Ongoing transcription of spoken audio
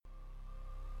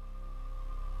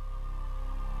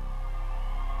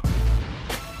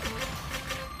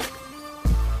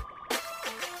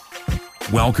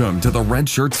Welcome to the Red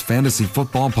Shirts Fantasy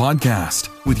Football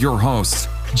Podcast with your hosts,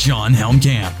 John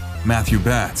Helmkamp, Matthew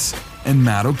Betts, and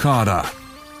Matt Okada.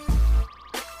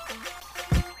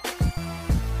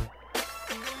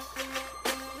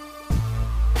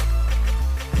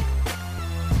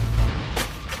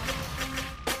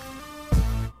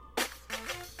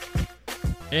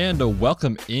 And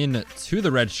welcome in to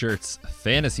the Red Shirts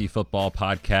Fantasy Football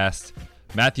Podcast.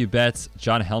 Matthew Betts,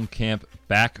 John Helmkamp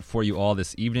back for you all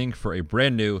this evening for a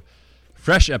brand new,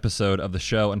 fresh episode of the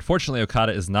show. Unfortunately,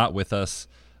 Okada is not with us.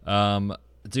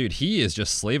 Dude, he is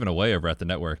just slaving away over at the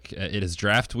network. It is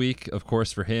draft week, of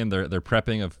course, for him. They're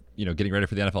prepping of, getting ready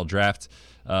for the NFL draft.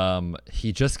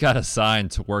 He just got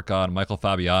assigned to work on Michael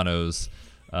Fabiano's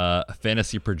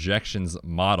fantasy projections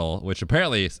model, which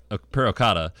apparently, per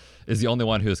Okada, is the only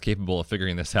one who is capable of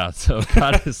figuring this out. So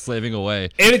Okada is slaving away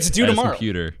and it's due at his tomorrow.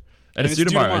 Computer. And it's due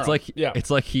tomorrow. It's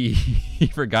like he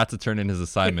forgot to turn in his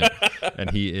assignment,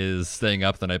 and he is staying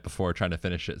up the night before trying to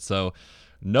finish it. So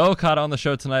no Okada on the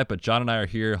show tonight, but John and I are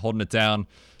here holding it down.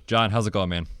 John, how's it going,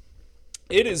 man?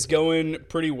 It is going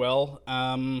pretty well.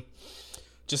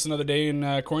 Just another day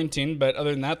in quarantine, but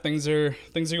other than that, things are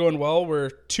going well. We're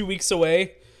 2 weeks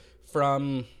away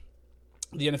from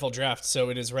the NFL draft, so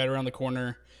it is right around the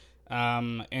corner.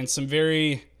 And some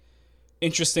very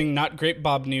interesting, not great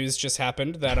Bob news just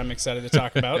happened that I'm excited to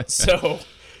talk about. So,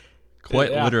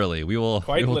 literally, we will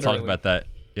literally talk about that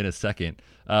in a second.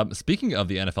 Speaking of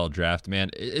the NFL draft, man,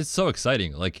 it's so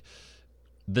exciting. Like,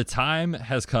 the time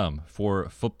has come for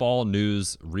football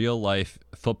news, real life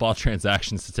football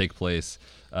transactions to take place.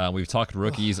 We've talked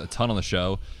rookies a ton on the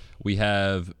show. We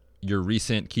have your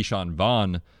recent Keyshawn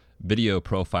Vaughn video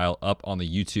profile up on the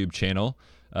YouTube channel,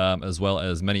 as well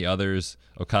as many others.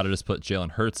 Okada just put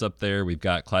Jalen Hurts up there. We've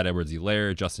got Clyde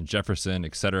Edwards-Helaire, Justin Jefferson,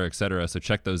 et cetera, et cetera. So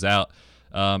check those out.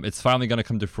 It's finally going to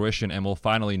come to fruition, and we'll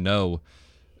finally know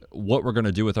what we're going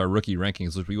to do with our rookie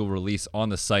rankings, which we will release on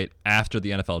the site after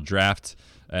the NFL draft.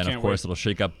 And, of course, it'll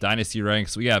shake up Dynasty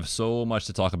ranks. We have so much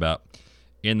to talk about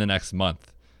in the next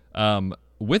month.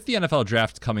 With the NFL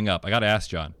draft coming up, I got to ask,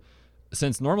 John,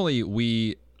 since normally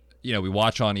we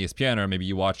watch on ESPN, or maybe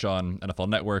you watch on NFL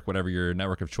Network, whatever your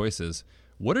network of choice is,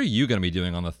 what are you going to be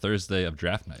doing on the Thursday of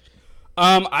draft night?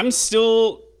 I'm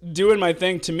still doing my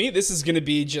thing. To me, this is going to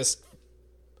be just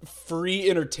free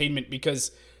entertainment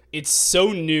because it's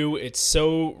so new, it's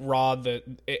so raw, that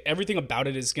everything about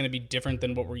it is going to be different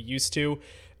than what we're used to,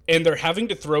 and they're having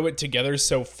to throw it together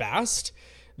so fast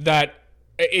that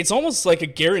it's almost like a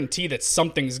guarantee that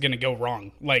something's going to go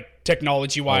wrong, like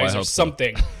technology-wise or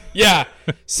something. So. Yeah,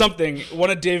 something.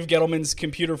 One of Dave Gettleman's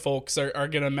computer folks are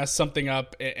going to mess something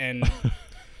up and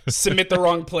submit the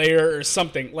wrong player or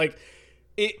something. Like,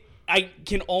 I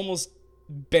can almost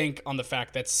bank on the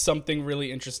fact that something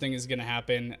really interesting is going to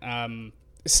happen.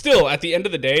 Still, at the end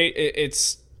of the day,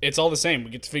 it's all the same. We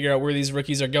get to figure out where these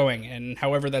rookies are going, and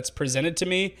however that's presented to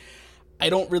me, I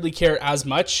don't really care as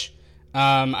much.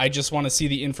 I just want to see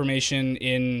the information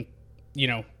in,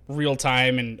 real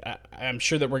time, and I'm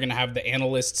sure that we're going to have the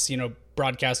analysts,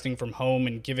 broadcasting from home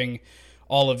and giving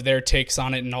all of their takes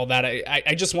on it and all that.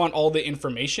 I just want all the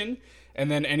information,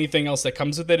 and then anything else that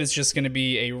comes with it is just going to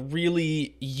be a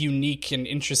really unique and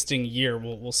interesting year.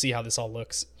 We'll see how this all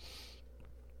looks.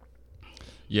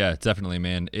 Yeah, definitely,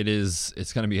 man.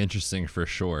 It's going to be interesting for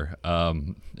sure.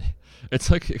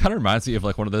 It's like, it kind of reminds me of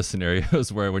like one of those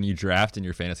scenarios where when you draft in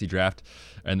your fantasy draft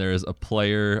and there's a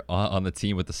player on the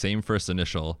team with the same first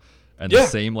initial and the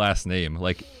same last name,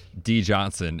 like D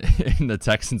Johnson in the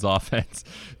Texans offense,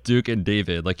 Duke and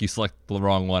David, like you select the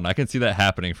wrong one. I can see that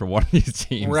happening for one of these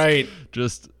teams. Right.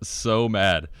 Just so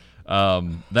mad.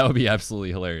 That would be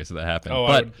absolutely hilarious if that happened. Oh,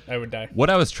 but I would die.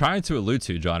 What I was trying to allude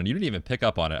to, John, and you didn't even pick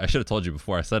up on it. I should have told you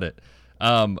before I said it.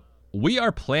 We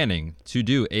are planning to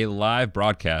do a live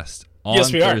broadcast on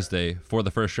Thursday for the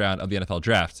first round of the NFL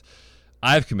draft.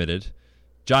 I've committed.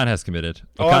 John has committed.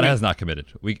 Okada has not committed.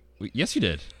 Yes, you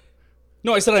did.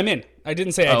 No, I said I'm in. I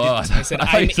didn't say I didn't. I said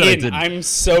I'm in. I'm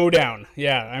so down.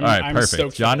 Yeah, all right, I'm perfect.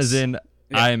 stoked. John is in.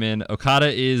 Yeah. I am in.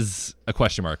 Okada is a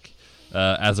question mark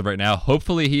as of right now.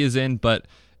 Hopefully he is in, but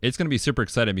it's going to be super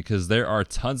exciting because there are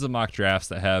tons of mock drafts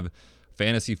that have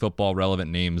fantasy football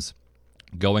relevant names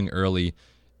going early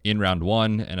in round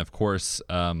one, and of course,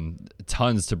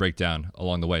 tons to break down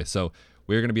along the way. So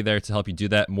we're going to be there to help you do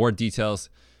that. More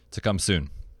details to come soon.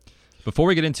 Before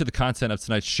we get into the content of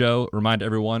tonight's show, remind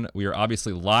everyone we are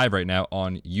obviously live right now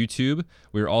on YouTube.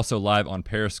 We are also live on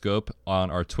Periscope on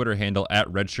our Twitter handle at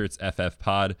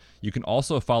RedShirtsFFPod. You can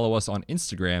also follow us on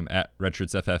Instagram at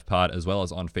RedShirtsFFPod, as well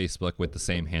as on Facebook with the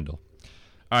same handle.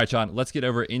 All right, John, let's get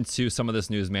over into some of this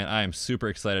news, man. I am super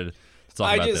excited to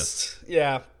talk about this.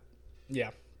 Yeah. Yeah.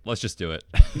 Let's just do it.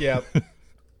 Yeah.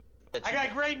 I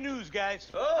got great news, guys.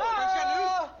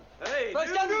 Hey,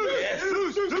 News. Yes.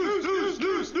 News.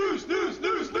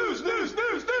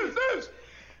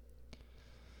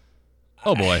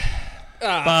 Oh boy,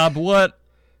 Bob, what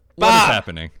is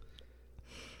happening?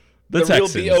 The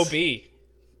Texans real B.O.B.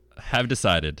 have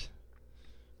decided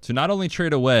to not only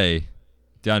trade away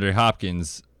DeAndre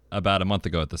Hopkins about a month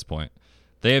ago at this point,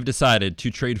 they have decided to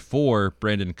trade for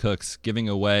Brandon Cooks, giving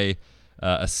away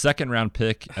a second-round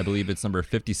pick, I believe it's number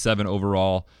 57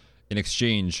 overall, in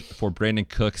exchange for Brandon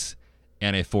Cooks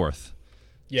and a fourth.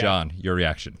 Yeah. John, your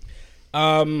reaction?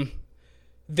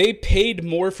 They paid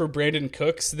more for Brandon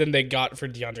Cooks than they got for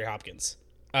DeAndre Hopkins.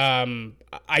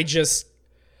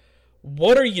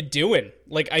 What are you doing?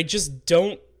 Like, I just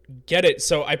don't get it.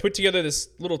 So I put together this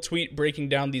little tweet breaking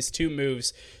down these two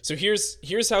moves. So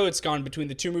here's how it's gone between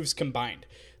the two moves combined.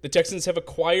 The Texans have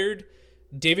acquired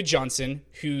David Johnson,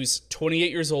 who's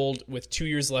 28 years old with 2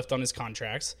 years left on his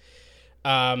contract.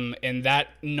 And that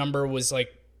number was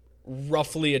like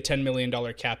roughly a $10 million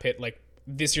cap hit. Like,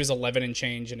 this year's 11 and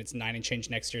change, and it's 9 and change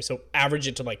next year. So average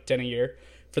it to like 10 a year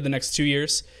for the next 2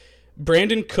 years.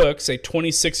 Brandon Cooks, a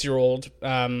 26-year-old,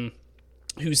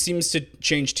 who seems to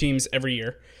change teams every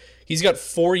year. He's got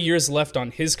 4 years left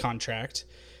on his contract.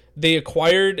 They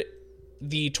acquired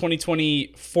the 2020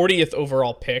 40th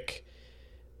overall pick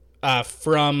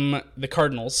from the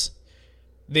Cardinals.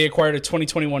 They acquired a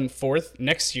 2021 fourth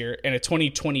next year and a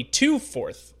 2022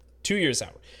 fourth 2 years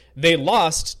out. They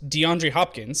lost DeAndre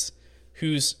Hopkins,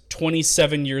 who's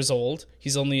 27 years old.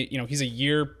 He's only, he's a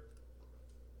year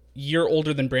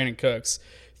older than Brandon Cooks.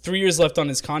 3 years left on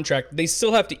his contract. They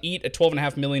still have to eat a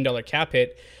 $12.5 million cap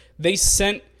hit. They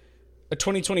sent a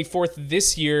 2024th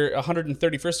this year,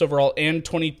 131st overall, and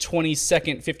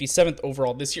 2022nd, 57th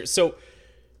overall this year. So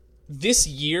this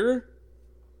year,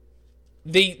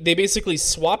 they basically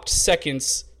swapped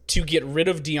seconds to get rid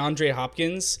of DeAndre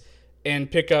Hopkins and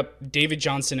pick up David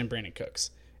Johnson and Brandon Cooks.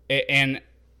 And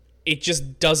it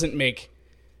just doesn't make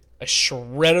a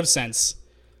shred of sense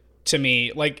to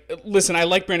me. Like, listen, I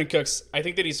like Brandon Cooks. I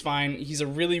think that he's fine. He's a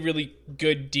really, really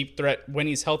good deep threat when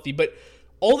he's healthy. But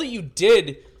all that you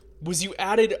did was you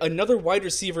added another wide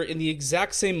receiver in the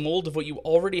exact same mold of what you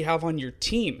already have on your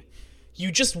team.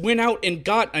 You just went out and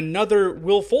got another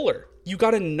Will Fuller. You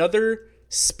got another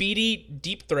speedy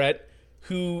deep threat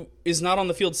who is not on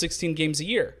the field 16 games a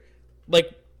year.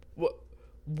 Like,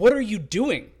 what are you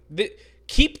doing?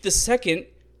 Keep the second,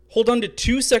 hold on to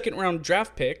 2 second-round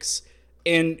draft picks,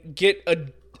 and get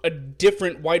a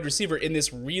different wide receiver in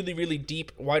this really, really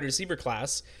deep wide receiver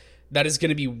class that is going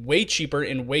to be way cheaper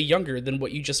and way younger than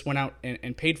what you just went out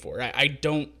and paid for. I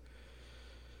don't...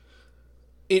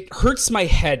 It hurts my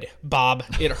head, Bob.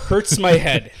 It hurts my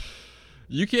head.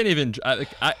 You can't even...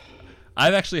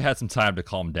 I've actually had some time to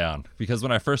calm down, because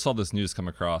when I first saw this news come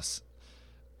across,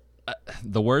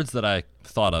 the words that I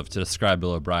thought of to describe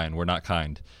Bill O'Brien were not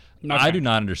kind. I do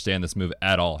not understand this move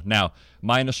at all. Now,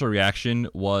 my initial reaction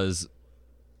was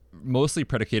mostly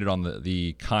predicated on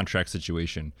the contract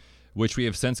situation, which we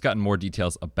have since gotten more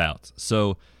details about.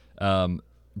 So,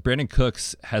 Brandon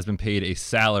Cooks has been paid a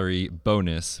salary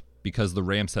bonus because the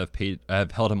Rams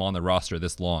have held him on the roster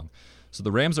this long. So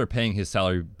the Rams are paying his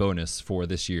salary bonus for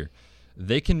this year.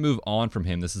 They can move on from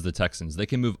him. This is the Texans. They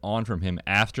can move on from him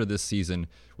after this season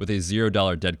with a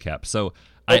 $0 dead cap. So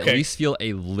I at least feel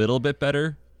a little bit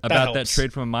better about that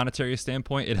trade from a monetary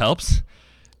standpoint. It helps.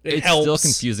 It's still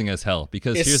confusing as hell,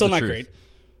 because here's the truth. Great.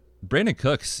 Brandon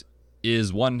Cooks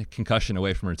is one concussion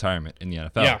away from retirement in the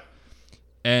NFL. Yeah.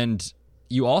 And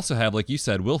you also have, like you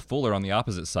said, Will Fuller on the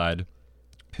opposite side,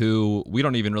 who we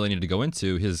don't even really need to go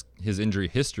into. His injury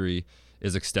history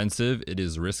is extensive. It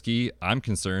is risky. I'm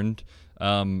concerned.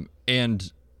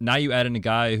 And now you add in a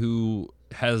guy who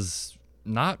has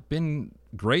not been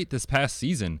great this past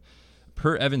season.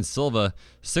 Per Evan Silva,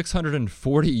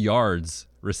 640 yards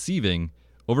receiving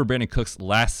over Brandon Cooks'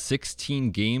 last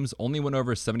 16 games. Only went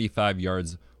over 75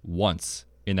 yards once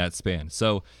in that span.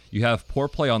 So you have poor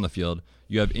play on the field.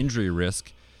 You have injury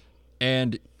risk.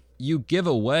 And you give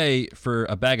away, for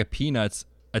a bag of peanuts,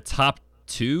 a top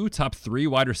 3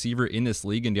 wide receiver in this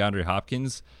league in DeAndre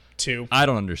Hopkins. I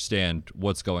don't understand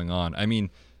what's going on. I mean,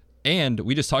 and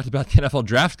we just talked about the NFL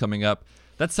draft coming up.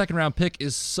 That second-round pick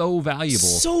is so valuable,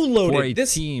 so loaded for a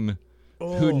team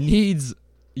who needs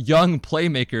young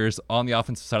playmakers on the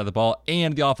offensive side of the ball,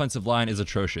 and the offensive line is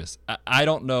atrocious. I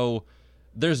don't know.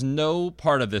 There's no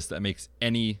part of this that makes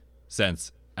any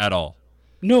sense at all.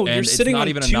 No, and you're sitting on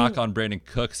it's not even a knock on Brandon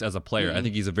Cooks as a player. Mm-hmm. I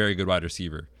think he's a very good wide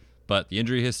receiver. But the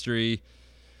injury history,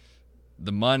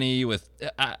 the money with...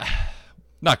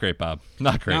 Not great, Bob.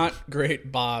 Not great. Not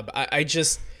great, Bob. I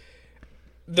just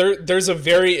there's a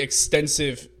very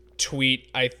extensive tweet.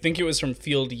 I think it was from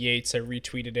Field Yates. I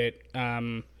retweeted it.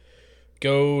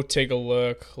 Go take a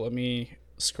look. Let me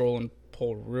scroll and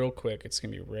pull real quick. It's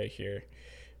gonna be right here.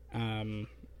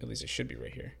 At least it should be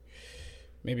right here.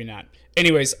 Maybe not.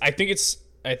 Anyways, I think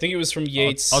it was from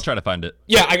Yates. I'll try to find it.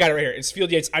 Yeah, I got it right here. It's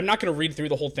Field Yates. I'm not going to read through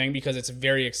the whole thing because it's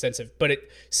very extensive. But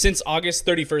since August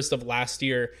 31st of last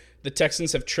year, the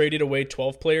Texans have traded away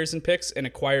 12 players and picks and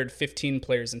acquired 15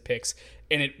 players and picks.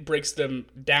 And it breaks them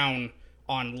down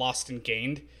on lost and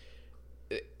gained.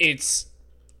 It's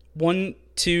 1,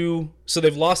 2. So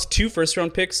they've lost 2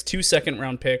 first-round picks, 2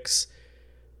 second-round picks,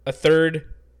 a third,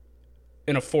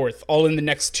 and a fourth, all in the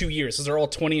next 2 years. Those are all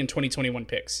 20 and 2021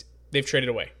 picks they've traded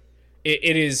away.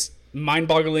 It is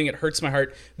mind-boggling. It hurts my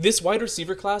heart. This wide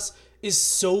receiver class is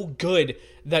so good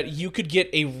that you could get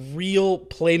a real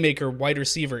playmaker wide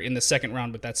receiver in the second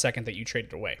round with that second that you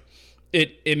traded away.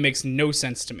 It makes no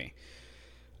sense to me.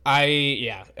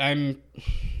 They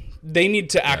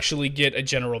need to actually get a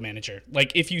general manager.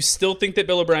 Like, if you still think that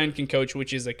Bill O'Brien can coach,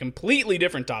 which is a completely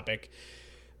different topic,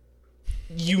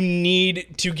 you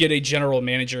need to get a general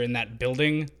manager in that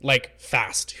building, like,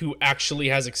 fast, who actually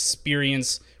has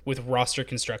experience with roster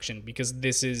construction, because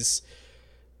this is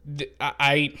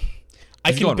I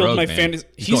can build my fantasy.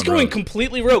 He's going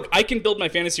completely rogue. I can build my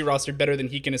fantasy roster better than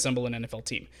he can assemble an NFL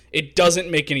team. It doesn't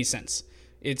make any sense.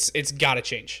 It's got to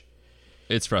change.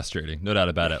 It's frustrating, no doubt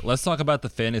about it. Let's talk about the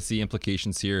fantasy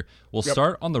implications here. We'll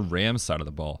start on the Rams side of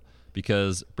the ball,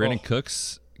 because Brandon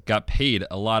Cooks got paid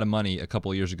a lot of money a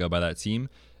couple of years ago by that team,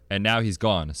 and now he's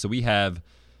gone. So we have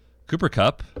Cooper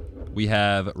Kupp, we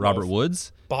have Robert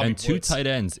Woods, and 2 tight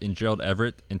ends in Gerald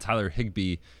Everett and Tyler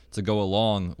Higbee to go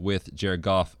along with Jared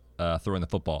Goff throwing the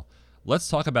football. Let's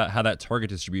talk about how that target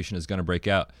distribution is going to break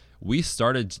out. We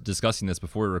started discussing this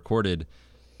before we recorded,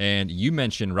 and you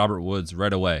mentioned Robert Woods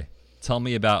right away. Tell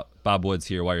me about Bob Woods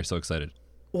here, why you're so excited.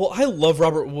 Well, I love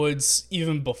Robert Woods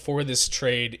even before this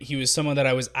trade. He was someone that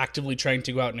I was actively trying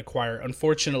to go out and acquire.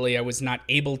 Unfortunately, I was not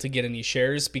able to get any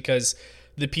shares because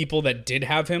the people that did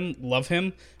have him love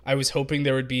him. I was hoping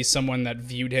there would be someone that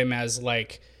viewed him as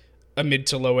like a mid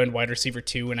to low end wide receiver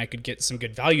 2, and I could get some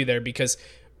good value there, because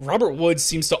Robert Woods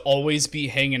seems to always be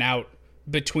hanging out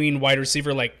between wide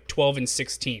receiver like 12 and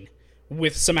 16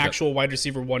 with some actual wide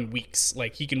receiver 1 weeks.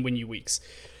 Like, he can win you weeks.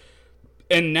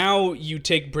 And now you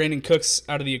take Brandon Cooks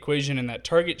out of the equation in that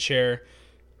target share.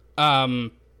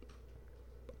 Could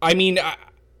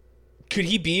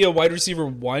he be a wide receiver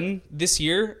 1 this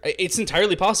year? It's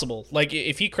entirely possible. Like,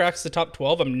 if he cracks the top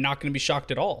 12, I'm not going to be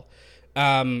shocked at all.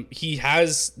 He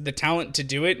has the talent to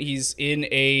do it. He's in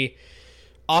a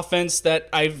offense that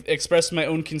I've expressed my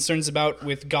own concerns about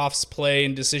with Goff's play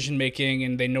and decision making,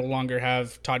 and they no longer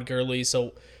have Todd Gurley.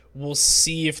 So we'll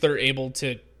see if they're able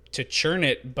to churn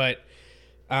it. But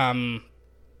I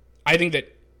think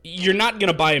that you're not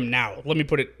going to buy him now. Let me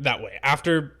put it that way.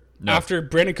 After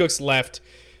Brandon Cooks left,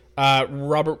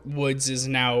 Robert Woods is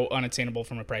now unattainable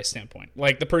from a price standpoint.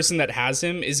 Like, the person that has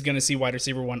him is going to see wide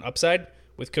receiver 1 upside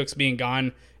with Cooks being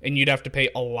gone, and you'd have to pay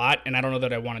a lot, and I don't know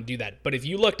that I want to do that. But if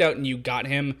you lucked out and you got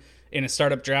him in a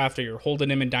startup draft, or you're holding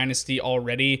him in Dynasty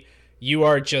already, you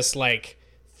are just like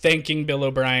thanking Bill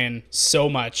O'Brien so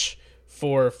much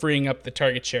for freeing up the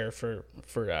target share for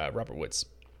Robert Woods.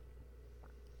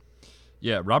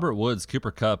 Yeah, Robert Woods,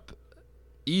 Cooper Kupp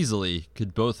easily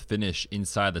could both finish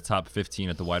inside the top 15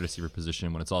 at the wide receiver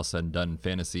position when it's all said and done in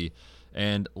fantasy.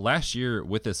 And last year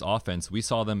with this offense, we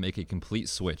saw them make a complete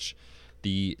switch.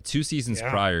 The 2 seasons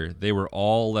prior, they were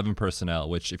all 11 personnel,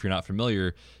 which, if you're not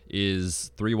familiar,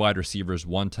 is 3 wide receivers,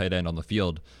 1 tight end on the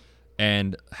field.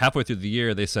 And halfway through the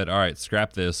year, they said, all right,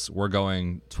 scrap this. We're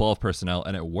going 12 personnel,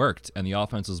 and it worked, and the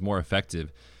offense was more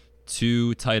effective.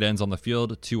 2 tight ends on the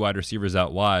field, 2 wide receivers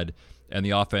out wide, and the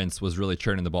offense was really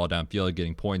churning the ball downfield,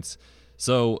 getting points.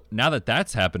 So now that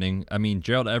that's happening, I mean,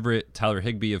 Gerald Everett, Tyler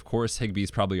Higbee, of course,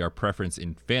 Higbee's probably our preference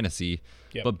in fantasy,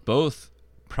 but both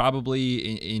probably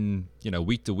in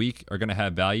week to week are going to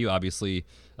have value. Obviously,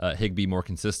 Higbee more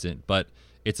consistent, but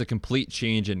it's a complete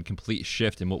change and complete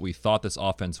shift in what we thought this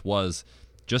offense was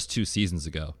just 2 seasons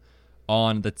ago.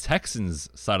 On the Texans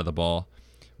side of the ball,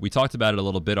 we talked about it a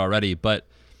little bit already, but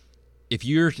if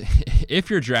you're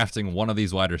drafting one of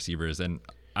these wide receivers, and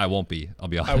I won't be, I'll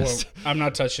be honest. I won't. I'm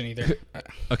not touching either.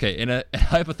 Okay, in a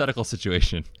hypothetical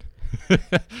situation,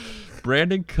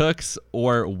 Brandon Cooks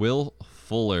or Will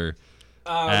Fuller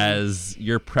as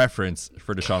your preference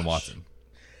for Deshaun Watson?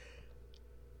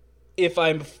 If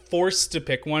I'm forced to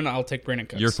pick one, I'll take Brandon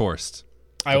Cooks. You're forced.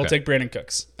 I will take Brandon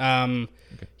Cooks.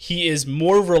 He is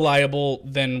more reliable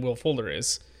than Will Fuller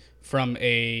is. from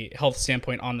a health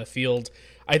standpoint on the field.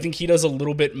 I think he does a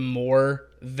little bit more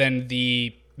than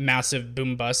the massive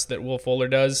boom bust that Will Fuller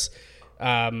does.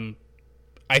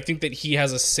 I think that he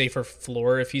has a safer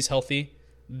floor if he's healthy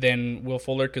than Will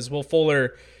Fuller, because Will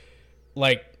Fuller,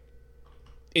 like,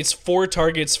 it's 4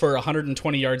 targets for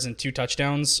 120 yards and 2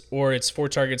 touchdowns, or it's 4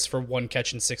 targets for 1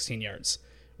 catch and 16 yards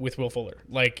with Will Fuller.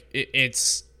 Like, it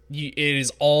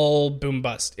is all boom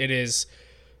bust. It is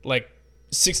like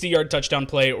 60-yard touchdown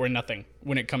play or nothing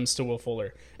when it comes to Will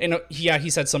Fuller. And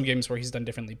he's had some games where he's done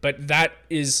differently, but that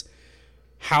is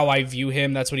how I view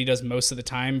him. That's what he does most of the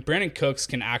time. Brandon Cooks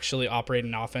can actually operate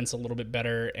an offense a little bit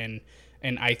better, and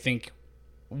I think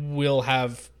will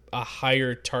have a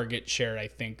higher target share, I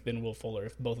think, than Will Fuller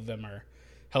if both of them are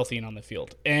healthy and on the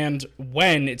field. And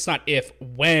when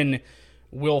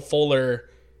Will Fuller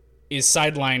is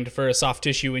sidelined for a soft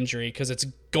tissue injury, because it's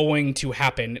going to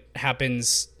happen. It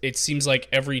happens, it seems like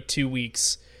every 2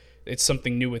 weeks, it's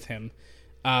something new with him.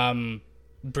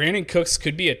 Brandon Cooks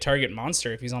could be a target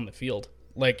monster if he's on the field.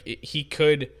 Like, he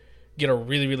could get a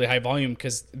really, really high volume,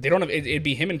 because they don't have, it'd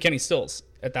be him and Kenny Stills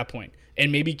at that point,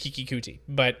 and maybe Kiki Kuti.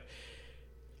 But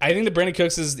I think that Brandon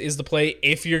Cooks is the play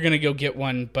if you're going to go get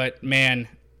one. But, man,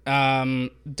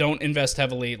 don't invest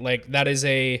heavily. Like, that is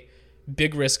a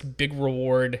big risk, big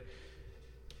reward,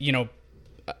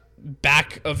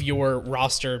 back of your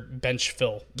roster bench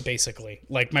fill, basically.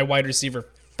 Like, my wide receiver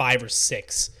 5 or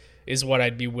 6 is what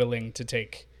I'd be willing to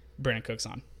take Brandon Cooks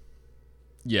on.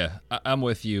 Yeah, I'm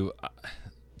with you.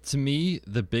 To me,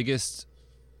 the biggest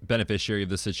beneficiary of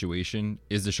this situation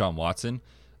is Deshaun Watson.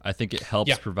 I think it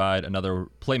helps provide another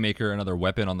playmaker, another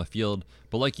weapon on the field.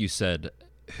 But like you said,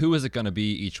 who is it going to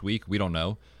be each week? We don't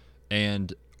know.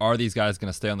 And are these guys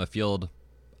going to stay on the field?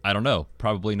 I don't know.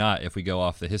 Probably not if we go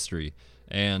off the history.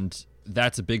 And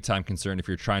that's a big time concern if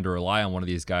you're trying to rely on one of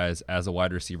these guys as a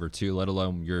wide receiver 2, let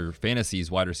alone your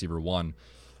fantasy's wide receiver 1.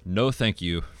 No thank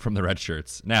you from the red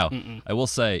shirts. Now, I will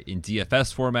say, in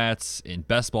DFS formats, in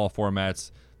best ball formats,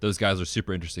 those guys are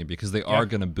super interesting because they are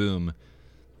going to boom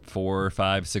 4,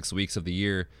 5, 6 weeks of the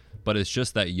year. But it's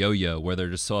just that yo-yo where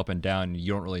they're just so up and down, and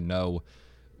you don't really know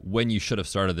when you should have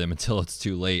started them until it's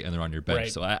too late and they're on your bench.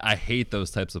 Right. So I hate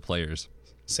those types of players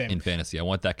in fantasy. I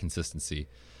want that consistency.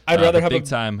 I'd rather have big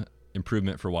time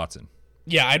improvement for Watson.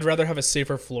 Yeah, I'd rather have a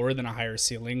safer floor than a higher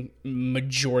ceiling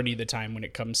majority of the time when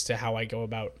it comes to how I go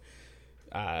about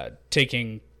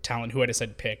taking talent who I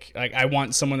decided to pick. Like, I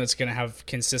want someone that's going to have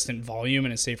consistent volume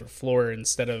and a safer floor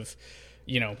instead of,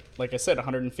 like I said,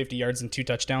 150 yards and 2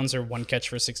 touchdowns or 1 catch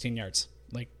for 16 yards.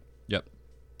 Like, yep,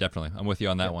 definitely. I'm with you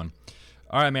on that one.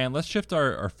 All right, man, let's shift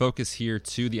our focus here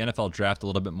to the NFL draft a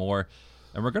little bit more,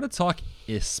 and we're going to talk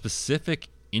a specific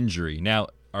injury. Now,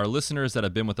 our listeners that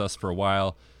have been with us for a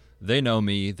while, they know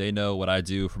me. They know what I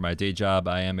do for my day job.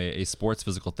 I am a sports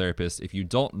physical therapist. If you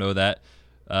don't know that,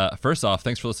 first off,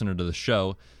 thanks for listening to the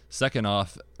show. Second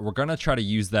off, we're going to try to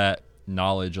use that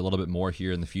knowledge a little bit more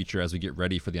here in the future as we get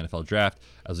ready for the NFL draft,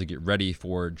 as we get ready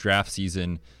for draft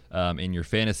season in your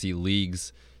fantasy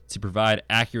leagues, to provide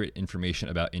accurate information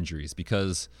about injuries.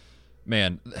 Because,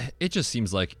 man, it just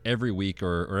seems like every week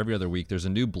or every other week there's a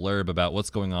new blurb about what's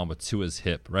going on with Tua's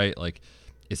hip, right? Like,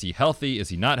 is he healthy? Is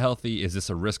he not healthy? Is this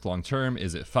a risk long term?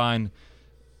 Is it fine?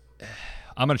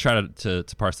 I'm going to try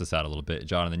to parse this out a little bit,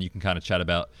 John, and then you can kind of chat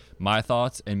about my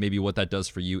thoughts and maybe what that does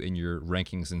for you in your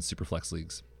rankings in Superflex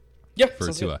leagues. Yeah,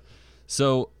 for Tua.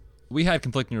 So we had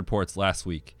conflicting reports last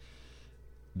week.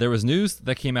 There was news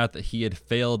that came out that he had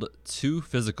failed 2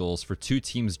 physicals for 2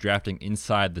 teams drafting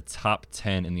inside the top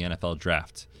 10 in the NFL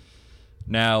draft.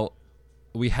 Now,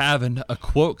 we have a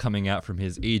quote coming out from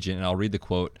his agent, and I'll read the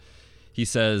quote. He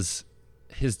says,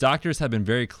 his doctors have been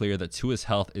very clear that Tua's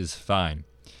health is fine.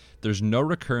 There's no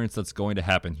recurrence that's going to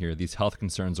happen here. These health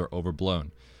concerns are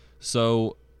overblown.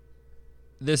 So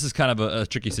this is kind of a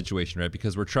tricky situation, right?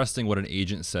 Because we're trusting what an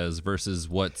agent says versus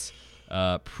what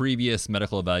previous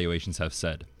medical evaluations have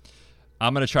said.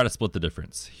 I'm going to try to split the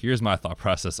difference. Here's my thought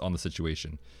process on the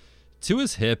situation.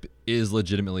 Tua's hip is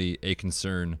legitimately a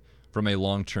concern from a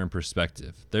long-term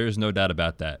perspective. There's no doubt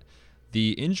about that.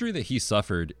 The injury that he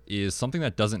suffered is something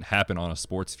that doesn't happen on a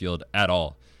sports field at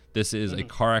all. This is a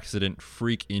car accident,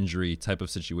 freak injury type of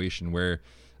situation where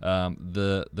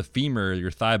the femur,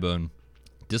 your thigh bone,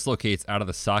 dislocates out of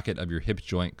the socket of your hip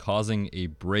joint, causing a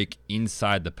break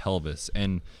inside the pelvis.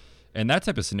 And that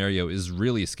type of scenario is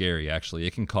really scary, actually.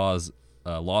 It can cause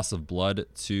loss of blood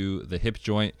to the hip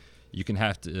joint. You can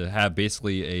have to have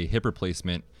basically a hip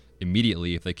replacement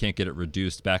immediately if they can't get it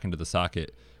reduced back into the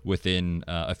socket within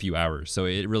a few hours. So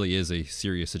it really is a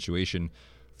serious situation.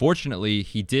 Fortunately,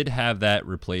 he did have that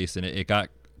replaced, and it got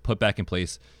put back in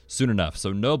place soon enough.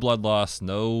 So no blood loss,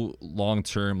 no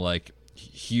long-term like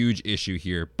huge issue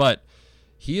here, but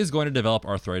he is going to develop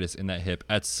arthritis in that hip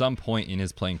at some point in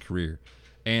his playing career.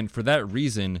 And for that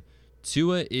reason,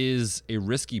 Tua is a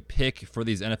risky pick for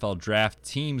these NFL draft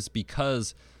teams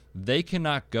because they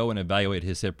cannot go and evaluate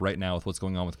his hip right now with what's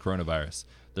going on with coronavirus.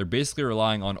 They're basically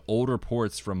relying on old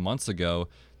reports from months ago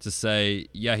to say,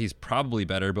 yeah, he's probably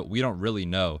better, but we don't really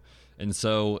know. And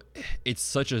so it's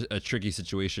such a tricky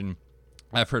situation.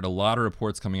 I've heard a lot of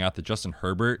reports coming out that Justin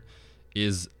Herbert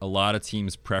is a lot of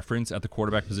teams' preference at the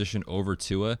quarterback position over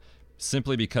Tua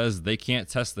simply because they can't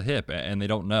test the hip and they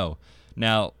don't know.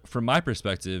 Now, from my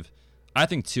perspective, I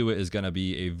think Tua is going to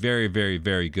be a very, very,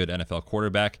 very good NFL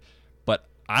quarterback, but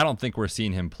I don't think we're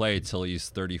seeing him play till he's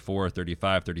 34,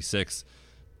 35, 36,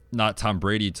 not Tom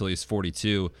Brady till he's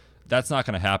 42. That's not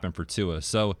going to happen for Tua.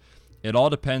 So it all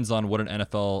depends on what an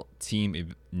NFL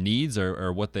team needs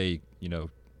or what they,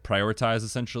 prioritize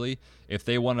essentially. If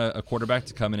they want a quarterback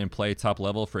to come in and play top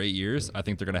level for 8 years, I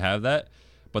think they're going to have that,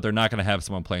 but they're not going to have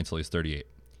someone play until he's 38.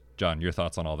 John, your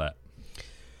thoughts on all that?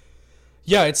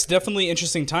 Yeah, it's definitely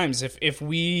interesting times. If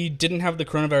we didn't have the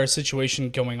coronavirus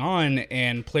situation going on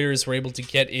and players were able to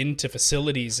get into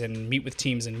facilities and meet with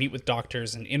teams and meet with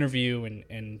doctors and interview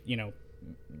and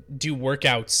do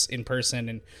workouts in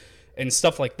person and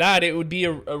stuff like that, it would be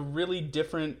a really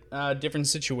different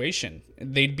situation.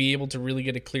 They'd be able to really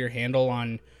get a clear handle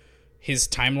on his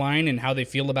timeline and how they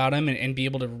feel about him and be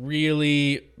able to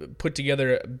really put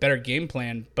together a better game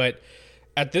plan. But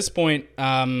at this point,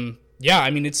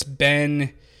 it's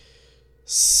been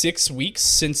 6 weeks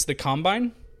since the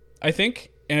combine, I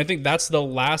think. And I think that's the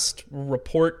last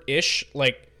report-ish,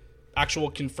 like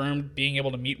actual confirmed being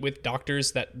able to meet with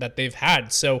doctors that they've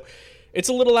had. So it's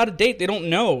a little out of date. They don't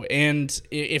know. And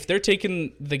if they're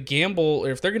taking the gamble or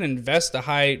if they're going to invest a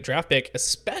high draft pick,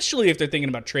 especially if they're thinking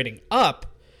about trading up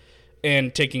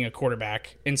and taking a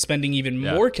quarterback and spending even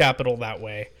more capital that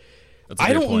way,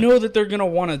 I don't know that they're going to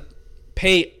want to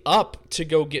pay up to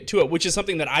go get to it, which is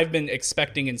something that I've been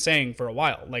expecting and saying for a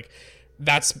while. Like,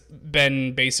 that's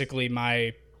been basically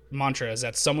my mantra, is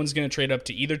that someone's going to trade up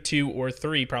to either 2 or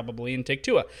 3 probably and take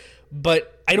Tua.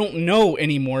 But I don't know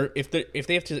anymore if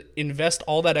they have to invest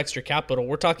all that extra capital.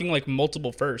 We're talking like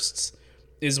multiple firsts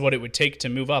is what it would take to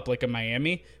move up. Like a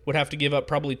Miami would have to give up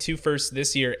probably 2 firsts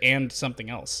this year and something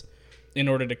else in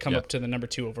order to come up to the number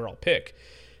 2 overall pick.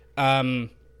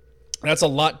 That's a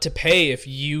lot to pay if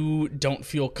you don't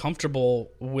feel comfortable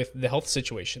with the health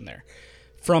situation there.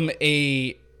 From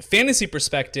a fantasy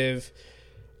perspective,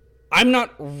 I'm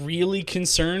not really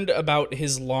concerned about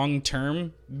his long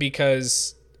term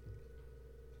because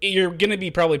you're going to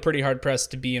be probably pretty hard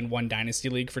pressed to be in one Dynasty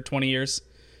league for 20 years.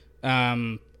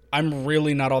 I'm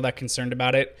really not all that concerned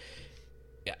about it.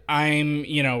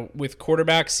 With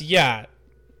quarterbacks,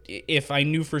 if I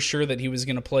knew for sure that he was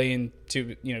going to play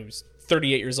into,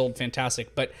 38 years old,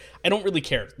 fantastic. But I don't really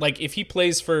care. Like, if he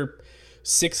plays for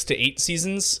 6 to 8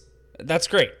 seasons, that's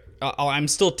great. I'm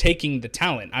still taking the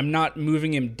talent. I'm not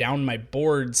moving him down my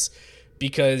boards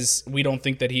because we don't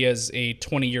think that he has a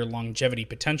 20-year longevity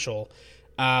potential.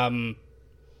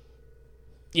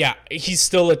 He's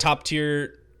still a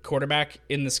top-tier quarterback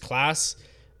in this class.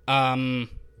 I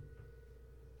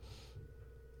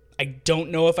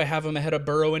don't know if I have him ahead of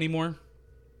Burrow anymore.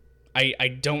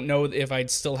 I don't know if I'd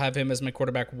still have him as my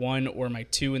quarterback 1 or my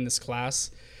 2 in this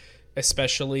class,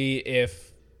 especially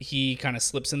if he kind of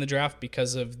slips in the draft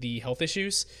because of the health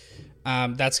issues.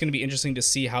 That's going to be interesting to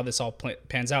see how this all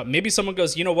pans out. Maybe someone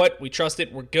goes, you know what? We trust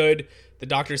it. We're good. The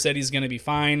doctor said he's going to be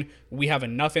fine. We have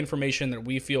enough information that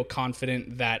we feel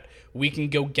confident that we can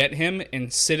go get him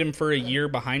and sit him for a year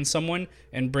behind someone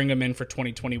and bring him in for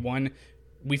 2021.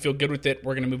 We feel good with it.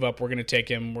 We're going to move up. We're going to take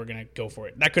him. We're going to go for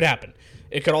it. That could happen.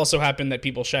 It could also happen that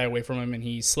people shy away from him and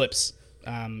he slips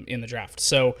in the draft.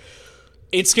 So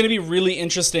it's going to be really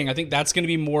interesting. I think that's going to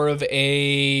be more of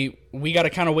we got to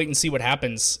kind of wait and see what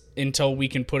happens until we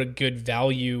can put a good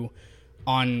value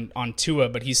on Tua.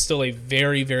 But he's still a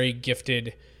very, very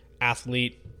gifted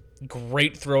athlete,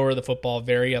 great thrower of the football,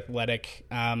 very athletic.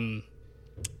 I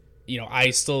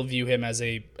still view him as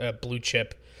a blue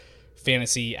chip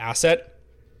fantasy asset.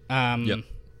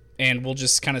 And we'll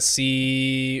just kind of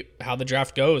see how the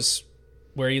draft goes,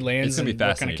 where he lands, and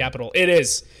what kind of capital. It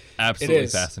is. Absolutely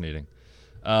fascinating.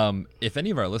 If any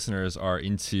of our listeners are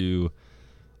into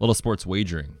little sports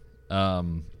wagering,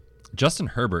 Justin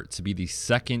Herbert to be the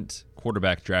second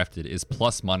quarterback drafted is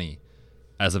plus money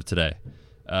as of today.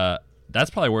 That's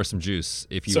probably worth some juice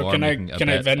if you So are can I making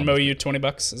a bet on Venmo this you game.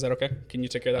 $20? Is that okay? Can you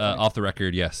take care of that? For me? Off the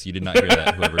record, yes. You did not hear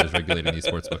that, whoever is regulating these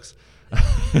sports books.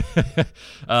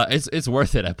 It's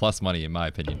worth it at plus money, in my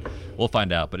opinion. We'll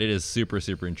find out, but it is super,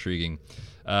 super intriguing.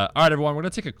 All right, everyone, we're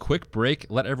going to take a quick break.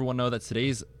 Let everyone know that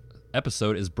today's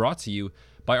episode is brought to you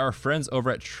by our friends over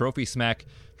at Trophy Smack.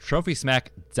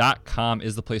 TrophySmack.com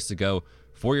is the place to go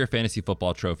for your fantasy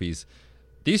football trophies.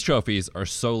 These trophies are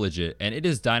so legit, and it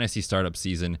is Dynasty startup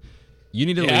season. You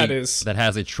need a league that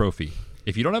has a trophy.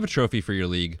 If you don't have a trophy for your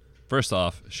league, first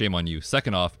off, shame on you.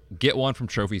 Second off, get one from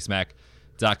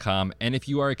TrophySmack.com. And if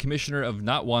you are a commissioner of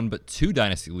not one but two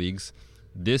Dynasty leagues,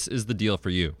 this is the deal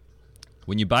for you.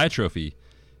 When you buy a trophy,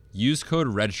 use code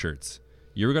REDSHIRTS.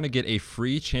 You're going to get a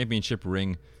free championship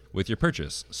ring with your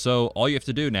purchase. So all you have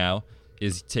to do now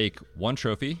is take one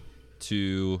trophy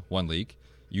to one league.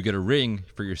 You get a ring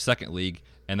for your second league,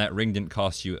 and that ring didn't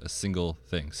cost you a single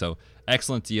thing. So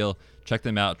excellent deal. Check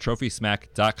them out,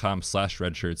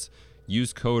 trophysmack.com/redshirts.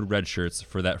 Use code REDSHIRTS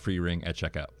for that free ring at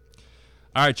checkout.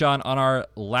 All right, John, on our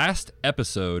last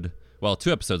episode, well,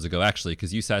 2 episodes ago, actually,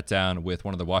 because you sat down with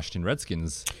one of the Washington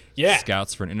Redskins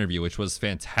scouts for an interview, which was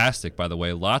fantastic, by the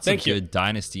way. Lots of good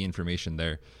Dynasty information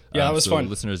there. Yeah, that was fun.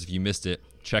 Listeners, if you missed it,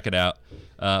 check it out.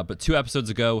 But 2 episodes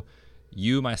ago,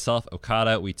 you, myself,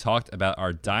 Okada, we talked about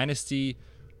our Dynasty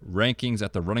rankings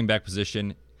at the running back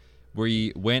position.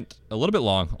 We went a little bit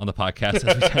long on the podcast,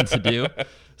 as we tend to do.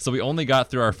 So we only got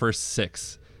through our first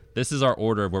 6. This is our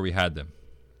order of where we had them.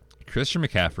 Christian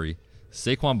McCaffrey,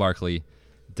 Saquon Barkley,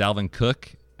 Dalvin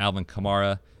Cook, Alvin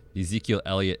Kamara, Ezekiel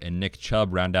Elliott, and Nick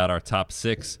Chubb round out our top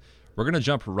 6. We're going to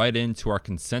jump right into our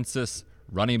consensus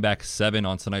running back 7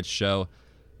 on tonight's show.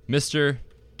 Mr.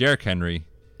 Derrick Henry,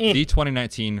 the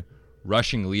 2019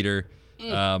 rushing leader.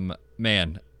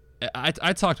 Man,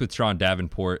 I talked with Tron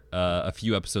Davenport a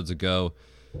few episodes ago,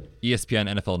 ESPN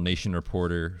NFL Nation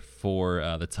reporter for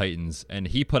the Titans, and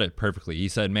he put it perfectly. He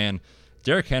said, man,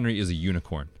 Derrick Henry is a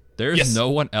unicorn. There's no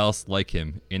one else like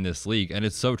him in this league, and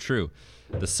it's so true.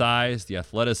 The size, the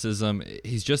athleticism,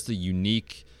 he's just a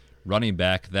unique running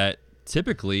back that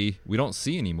typically we don't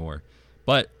see anymore.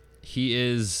 But he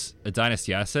is a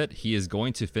Dynasty asset. He is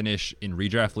going to finish in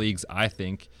redraft leagues, I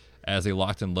think, as a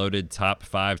locked and loaded top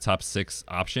 5, top 6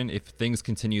 option if things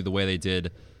continue the way they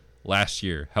did last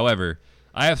year. However,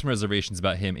 I have some reservations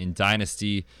about him in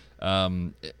Dynasty,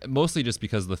 mostly just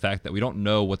because of the fact that we don't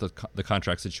know what the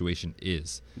contract situation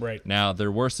is. Right. Now,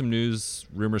 there were some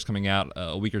rumors coming out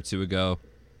a week or 2 ago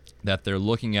that they're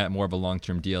looking at more of a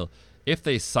long-term deal. If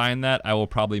they sign that, I will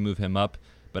probably move him up.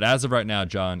 But as of right now,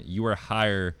 John, you are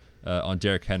higher on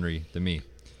Derrick Henry than me.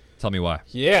 Tell me why.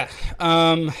 Yeah.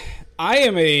 I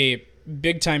am a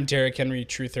big-time Derrick Henry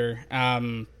truther.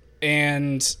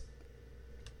 And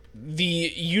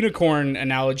the unicorn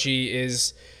analogy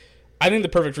is, I think, the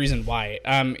perfect reason why.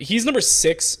 He's number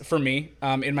 6 for me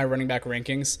in my running back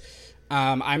rankings.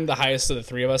 I'm the highest of the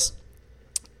 3 of us.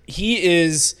 He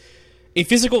is a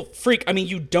physical freak. I mean,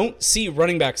 you don't see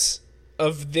running backs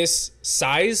of this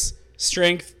size,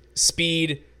 strength,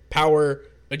 speed, power,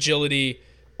 agility,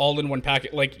 all in one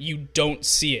packet. Like, you don't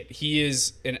see it. He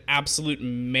is an absolute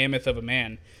mammoth of a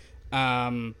man.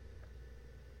 And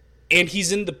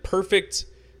he's in the perfect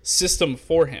system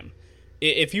for him.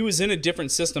 If he was in a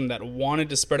different system that wanted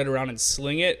to spread it around and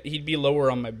sling it, he'd be lower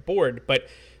on my board. But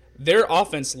their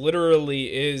offense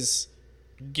literally is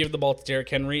give the ball to Derrick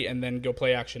Henry and then go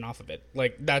play action off of it.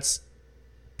 Like, that's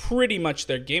pretty much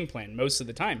their game plan most of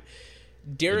the time.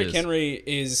 Derrick Henry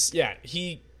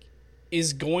he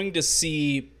is going to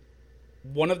see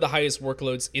one of the highest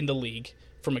workloads in the league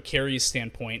from a carries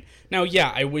standpoint. Now,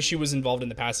 I wish he was involved in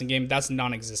the passing game. That's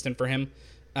non-existent for him.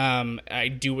 I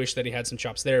do wish that he had some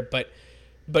chops there, but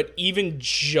even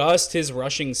just his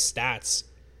rushing stats,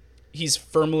 he's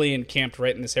firmly encamped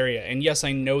right in this area. And yes,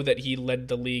 I know that he led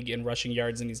the league in rushing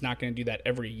yards, and he's not going to do that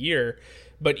every year.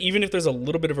 But even if there's a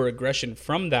little bit of a regression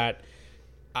from that,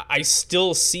 I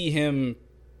still see him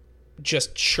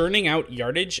just churning out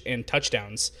yardage and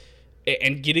touchdowns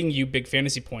and getting you big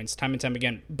fantasy points time and time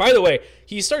again. By the way,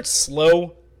 he starts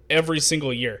slow every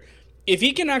single year. If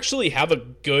he can actually have a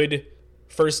good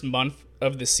first month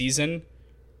of the season,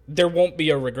 there won't be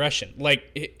a regression.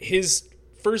 Like, his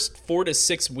first 4 to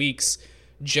 6 weeks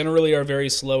generally are very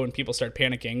slow and people start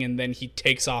panicking, and then he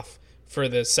takes off for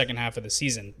the second half of the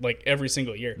season, like every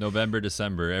single year. November,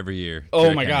 December, every year.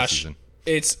 Oh my gosh. Season.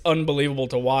 It's unbelievable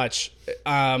to watch.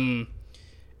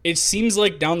 It seems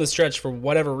like down the stretch, for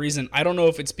whatever reason, I don't know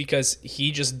if it's because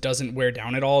he just doesn't wear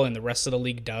down at all and the rest of the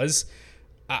league does.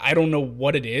 I don't know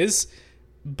what it is,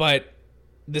 but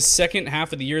the second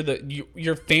half of the year,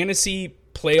 your fantasy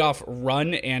playoff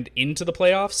run and into the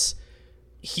playoffs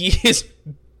he is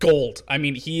gold. I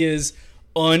mean, he is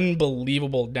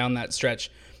unbelievable down that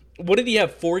stretch. What did he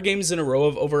have? 4 games in a row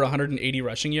of over 180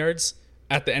 rushing yards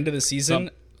at the end of the season?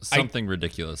 Something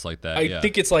ridiculous like that. I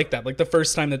think it's like that. Like the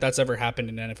first time that's ever happened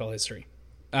in NFL history.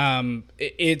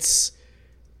 It's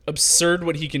absurd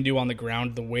what he can do on the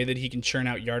ground, the way that he can churn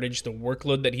out yardage, the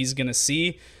workload that he's going to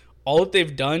see. All that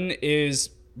they've done is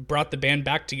brought the band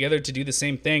back together to do the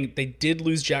same thing. They did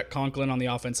lose Jack Conklin on the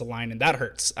offensive line, and that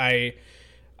hurts. I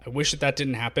wish that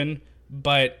didn't happen,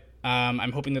 but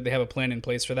I'm hoping that they have a plan in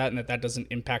place for that and that doesn't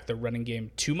impact the running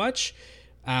game too much.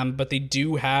 But they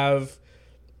do have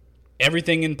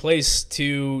everything in place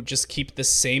to just keep the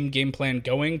same game plan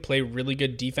going, play really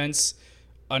good defense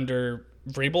under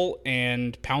Vrabel,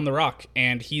 and pound the rock.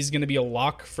 And he's going to be a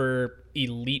lock for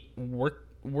elite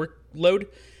workload.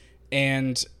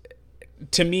 And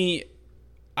to me,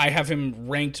 I have him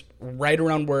ranked right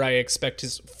around where I expect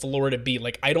his floor to be.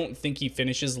 Like, I don't think he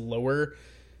finishes lower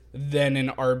than an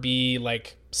RB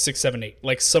like 6, 7, 8.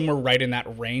 Like somewhere right in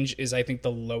that range is, I think,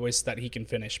 the lowest that he can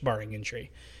finish, barring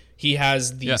injury. He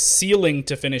has the ceiling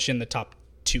to finish in the top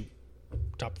 2,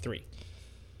 top 3.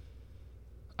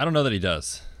 I don't know that he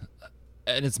does.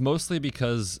 And it's mostly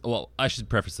because, well, I should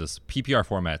preface this. PPR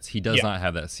formats, he does not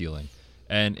have that ceiling.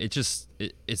 And it just,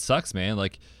 it sucks, man.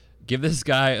 Like, give this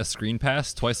guy a screen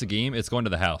pass twice a game, it's going to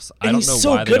the house. And I don't know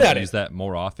so why they don't use that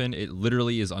more often. It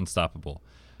literally is unstoppable.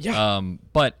 Yeah.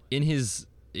 But in his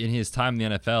time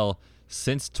in the NFL,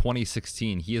 since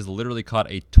 2016, he has literally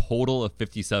caught a total of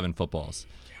 57 footballs.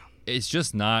 It's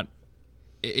just not,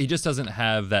 he just doesn't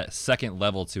have that second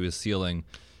level to his ceiling.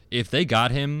 If they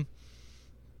got him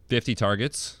 50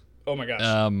 targets, oh my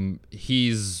gosh,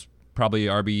 he's probably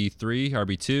RB3,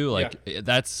 RB2. Like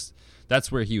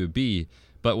that's where he would be.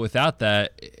 But without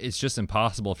that, it's just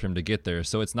impossible for him to get there.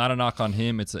 So it's not a knock on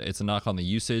him. It's a knock on the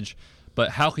usage.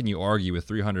 But how can you argue with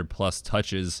 300 plus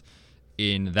touches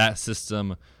in that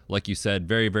system? Like you said,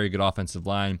 very, very good offensive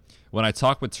line. When I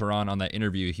talked with Tehran on that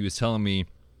interview, he was telling me,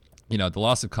 you know, the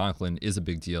loss of Conklin is a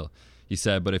big deal. He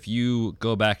said, but if you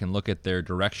go back and look at their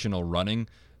directional running,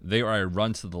 they are a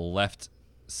run to the left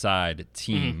side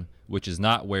team, which is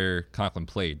not where Conklin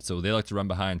played. So they like to run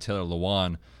behind Taylor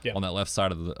Lewan on that left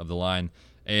side of the line.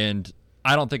 And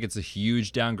I don't think it's a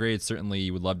huge downgrade. Certainly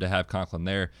you would love to have Conklin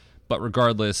there. But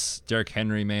regardless, Derrick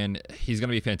Henry, man, he's going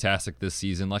to be fantastic this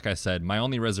season. Like I said, my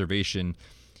only reservation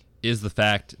is the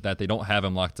fact that they don't have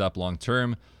him locked up long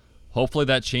term. Hopefully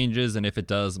that changes, and if it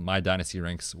does, my Dynasty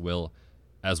ranks will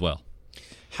as well.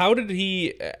 How did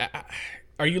he...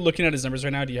 Are you looking at his numbers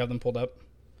right now? Do you have them pulled up?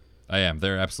 I am.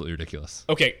 They're absolutely ridiculous.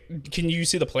 Okay, can you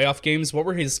see the playoff games? What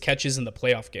were his catches in the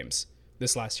playoff games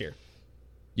this last year?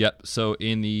 Yep, so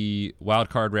in the wild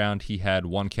card round, he had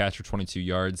 1 catch for 22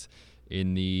 yards.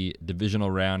 In the divisional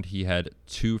round, he had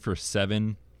 2 for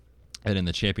 7. And in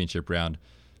the championship round,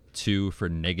 2 for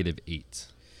 -8.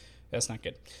 That's not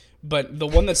good. But the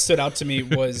one that stood out to me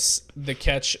was the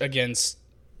catch against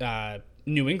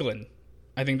New England.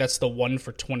 I think that's the 1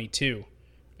 for 22.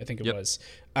 I think it was.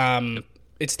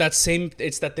 It's that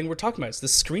thing we're talking about. It's the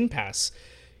screen pass.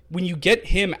 When you get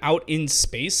him out in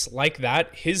space like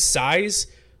that, his size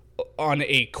on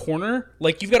a corner,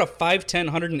 like you've got a 5'10",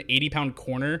 180-pound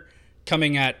corner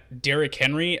coming at Derrick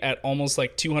Henry at almost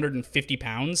like 250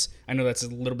 pounds. I know that's a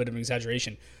little bit of an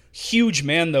exaggeration. Huge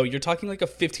man, though. You're talking like a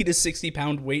 50 to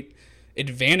 60-pound weight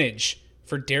advantage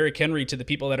for Derrick Henry to the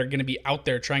people that are going to be out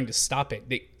there trying to stop it.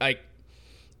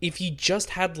 If he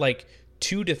just had like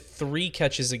 2 to 3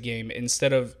 catches a game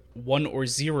instead of 1 or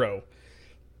 0,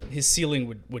 his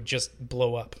ceiling would just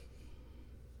blow up.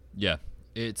 Yeah,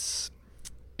 it's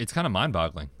kind of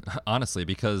mind-boggling, honestly,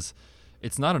 because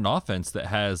it's not an offense that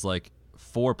has like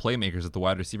 4 playmakers at the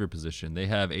wide receiver position. They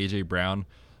have A.J. Brown.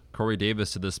 Corey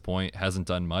Davis to this point hasn't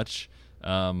done much.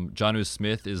 Jonnu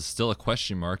Smith is still a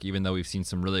question mark, even though we've seen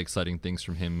some really exciting things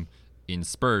from him in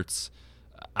spurts.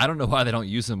 I don't know why they don't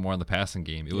use him more in the passing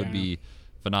game. It would be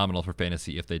phenomenal for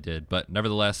fantasy if they did. But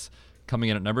nevertheless, coming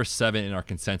in at number 7 in our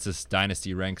consensus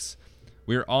Dynasty ranks,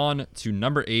 we're on to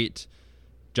number 8.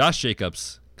 Josh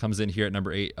Jacobs comes in here at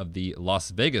number 8 of the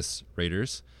Las Vegas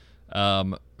Raiders.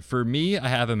 For me, I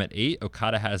have him at 8.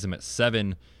 Okada has him at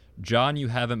 7. John, you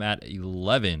have him at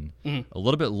 11, a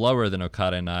little bit lower than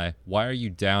Okada and I. Why are you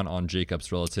down on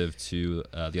Jacobs relative to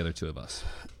the other 2 of us?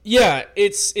 Yeah,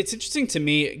 it's interesting to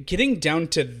me getting down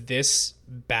to this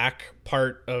back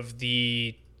part of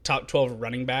the top 12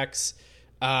 running backs.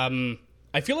 I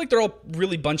feel like they're all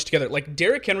really bunched together. Like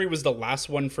Derrick Henry was the last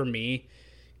one for me,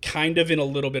 kind of in a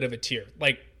little bit of a tier.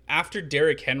 Like after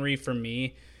Derrick Henry for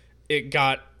me, it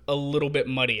got a little bit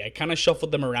muddy. I kind of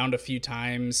shuffled them around a few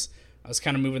times. I was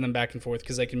kind of moving them back and forth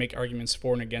because I can make arguments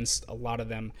for and against a lot of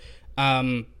them.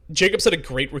 Jacobs had a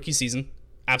great rookie season.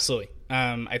 Absolutely.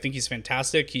 I think he's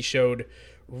fantastic. He showed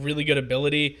really good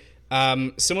ability.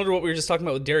 Similar to what we were just talking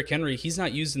about with Derrick Henry, he's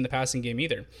not used in the passing game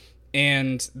either.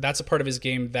 And that's a part of his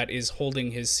game that is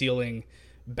holding his ceiling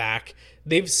back.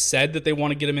 They've said that they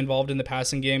want to get him involved in the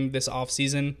passing game this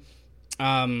offseason.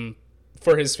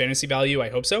 For his fantasy value, I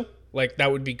hope so. Like,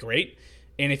 that would be great.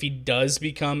 And if he does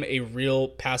become a real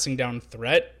passing down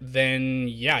threat, then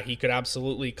yeah, he could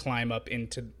absolutely climb up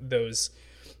into those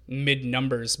mid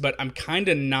numbers. But I'm kind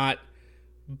of not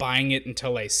buying it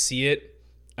until I see it.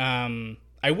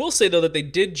 I will say though that they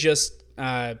just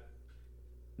lost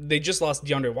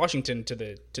DeAndre Washington to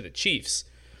the Chiefs,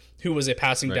 who was a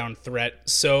passing down threat.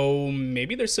 So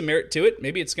maybe there's some merit to it.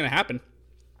 Maybe it's going to happen.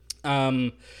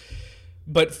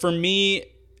 But for me,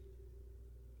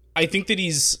 I think that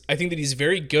he's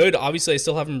very good. Obviously, I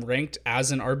still have him ranked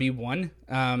as an RB1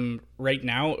 right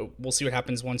now. We'll see what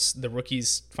happens once the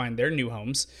rookies find their new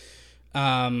homes.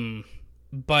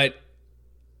 But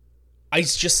I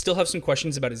just still have some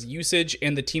questions about his usage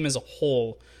and the team as a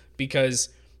whole, because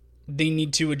they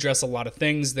need to address a lot of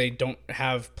things. They don't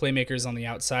have playmakers on the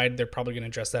outside. They're probably going to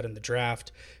address that in the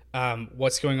draft.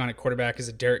 What's going on at quarterback? Is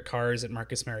it Derek Carr? Is it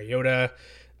Marcus Mariota?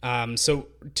 So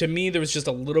to me, there was just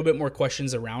a little bit more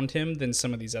questions around him than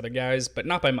some of these other guys, but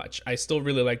not by much. I still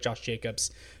really like Josh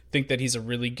Jacobs. Think that he's a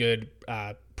really good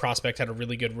prospect, had a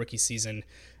really good rookie season.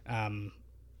 And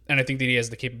I think that he has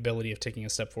the capability of taking a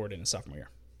step forward in his sophomore year.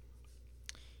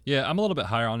 Yeah, I'm a little bit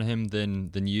higher on him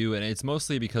than you, and it's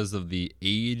mostly because of the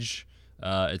age.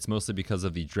 It's mostly because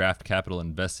of the draft capital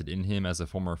invested in him as a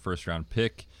former first-round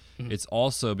pick. Mm-hmm. It's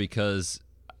also because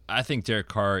I think Derek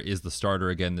Carr is the starter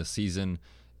again this season.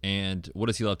 And what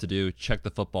does he love to do? Check the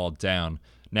football down.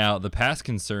 Now, the pass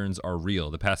concerns are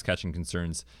real, the pass catching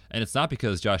concerns. And it's not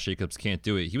because Josh Jacobs can't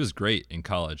do it. He was great in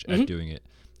college at doing it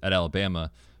at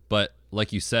Alabama. But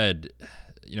like you said,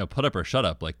 put up or shut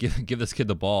up. Like, give this kid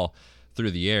the ball through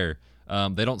the air.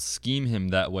 They don't scheme him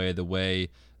that way, the way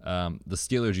the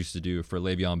Steelers used to do for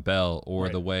Le'Veon Bell, or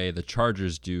the way the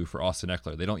Chargers do for Austin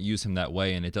Eckler. They don't use him that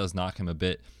way, and it does knock him a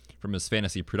bit from his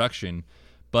fantasy production.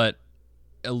 But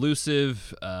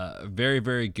elusive, very,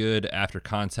 very good after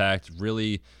contact,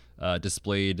 really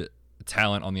displayed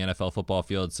talent on the NFL football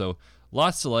field. So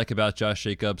lots to like about Josh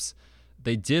Jacobs.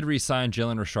 They did re-sign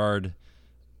Jalen Richard,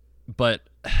 but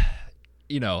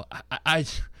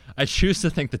I choose to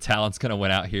think the talent's going to win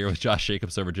out here with Josh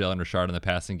Jacobs over Jalen Richard in the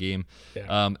passing game.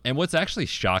 Yeah. And what's actually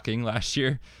shocking, last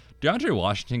year, DeAndre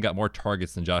Washington got more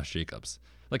targets than Josh Jacobs.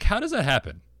 Like, how does that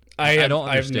happen? I don't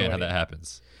understand how that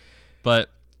happens. But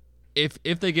if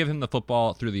they give him the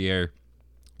football through the air,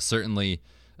 certainly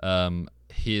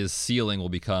his ceiling will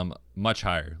become much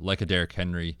higher, like a Derrick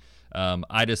Henry.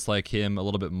 I just like him a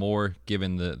little bit more,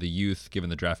 given the youth, given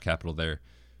the draft capital there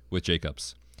with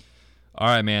Jacobs. All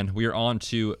right, man, we are on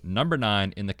to number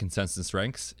 9 in the consensus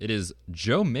ranks. It is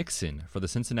Joe Mixon for the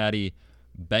Cincinnati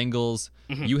Bengals.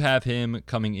 Mm-hmm. You have him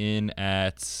coming in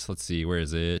at, let's see, where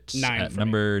is it? 9. At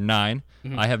number 9.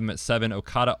 Mm-hmm. I have him at 7.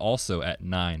 Okada also at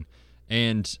 9.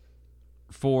 And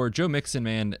for Joe Mixon,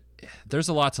 man, there's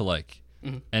a lot to like.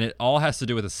 Mm-hmm. And it all has to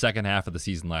do with the second half of the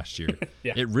season last year.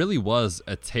 Yeah. It really was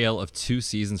a tale of two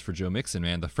seasons for Joe Mixon,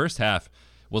 man. The first half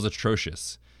was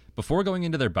atrocious. Before going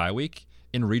into their bye week,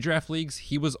 in redraft leagues,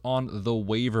 he was on the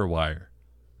waiver wire.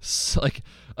 Like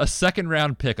a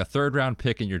second-round pick, a third-round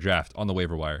pick in your draft on the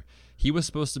waiver wire. He was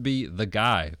supposed to be the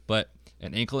guy, but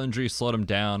an ankle injury slowed him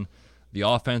down. The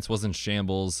offense was in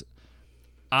shambles.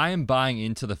 I am buying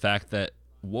into the fact that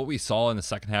what we saw in the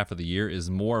second half of the year is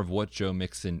more of what Joe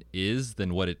Mixon is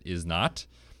than what it is not.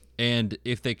 And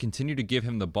if they continue to give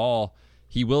him the ball,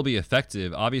 he will be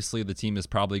effective. Obviously, the team is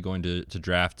probably going to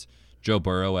draft Joe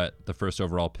Burrow at the first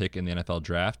overall pick in the NFL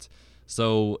draft.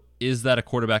 So is that a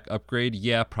quarterback upgrade?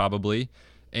 Yeah, probably.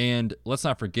 And let's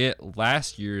not forget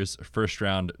last year's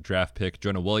first-round draft pick,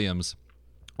 Jonah Williams,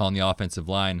 on the offensive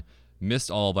line, missed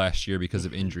all of last year because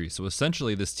of injury. So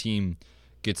essentially, this team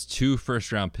gets 2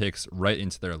 first-round picks right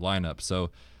into their lineup. So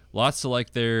lots to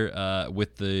like there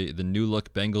with the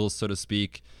new-look Bengals, so to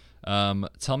speak.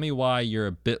 Tell me why you're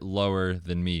a bit lower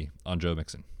than me on Joe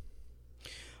Mixon.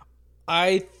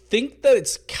 I think that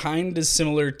it's kind of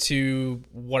similar to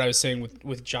what I was saying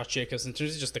with Josh Jacobs in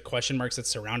terms of just the question marks that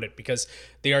surround it, because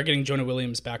they are getting Jonah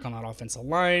Williams back on that offensive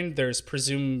line. There's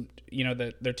presumed,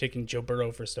 that they're taking Joe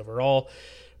Burrow first overall.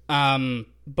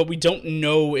 But we don't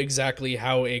know exactly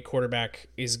how a quarterback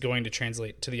is going to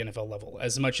translate to the NFL level.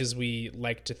 As much as we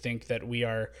like to think that we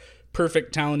are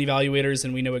perfect talent evaluators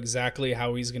and we know exactly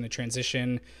how he's going to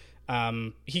transition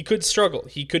He could struggle.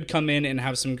 He could come in and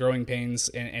have some growing pains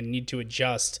and need to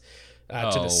adjust to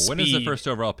the speed. When is the first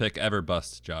overall pick ever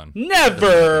bust, John?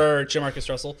 Never, Jamarcus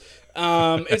Russell.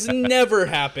 It's never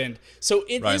happened. So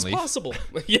it Ryan is Leaf. possible.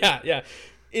 Yeah.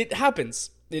 It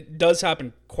happens. It does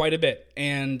happen quite a bit.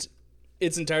 And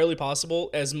it's entirely possible.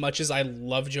 As much as I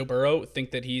love Joe Burrow,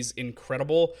 think that he's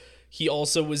incredible, he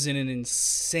also was in an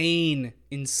insane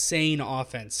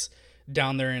offense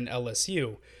down there in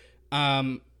LSU.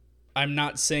 I'm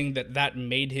not saying that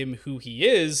made him who he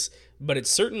is, but it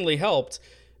certainly helped.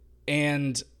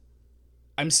 And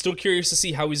I'm still curious to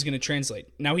see how he's going to translate.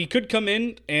 Now, he could come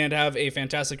in and have a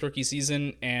fantastic rookie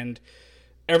season and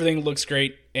everything looks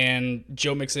great, and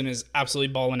Joe Mixon is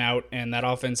absolutely balling out, and that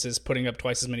offense is putting up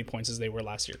twice as many points as they were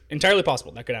last year. Entirely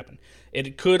possible. That could happen.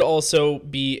 It could also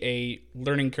be a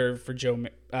learning curve for Joe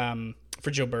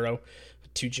Burrow.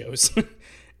 Two Joes.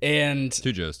 And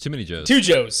Two Joes. Too many Joes. Two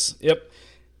Joes. Yep.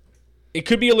 It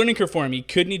could be a learning curve for him. He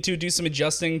could need to do some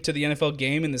adjusting to the NFL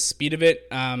game and the speed of it.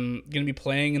 Going to be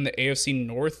playing in the AFC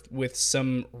North with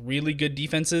some really good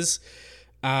defenses.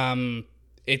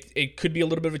 It could be a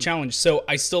little bit of a challenge. So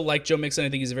I still like Joe Mixon. I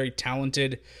think he's a very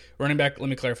talented running back. Let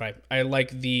me clarify. I like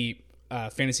the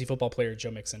fantasy football player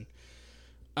Joe Mixon.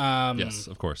 Yes,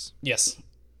 of course. Yes.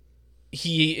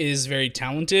 He is very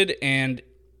talented, and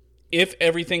if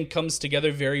everything comes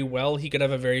together very well, he could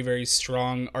have a very, very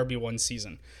strong RB1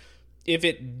 season. If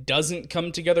it doesn't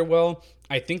come together well,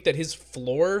 I think that his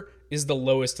floor is the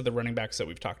lowest of the running backs that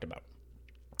we've talked about.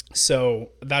 So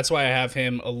that's why I have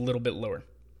him a little bit lower.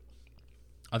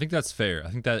 I think that's fair. I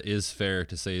think that is fair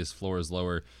to say his floor is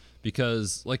lower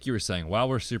because, like you were saying, while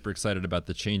we're super excited about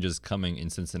the changes coming in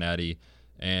Cincinnati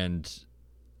and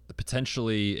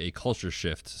potentially a culture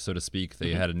shift, so to speak,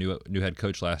 they had a new head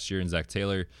coach last year in Zach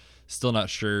Taylor. Still not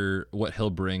sure what he'll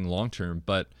bring long term,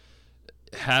 but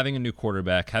having a new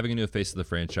quarterback, having a new face of the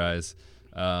franchise,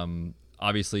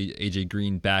 obviously AJ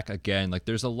Green back again. Like,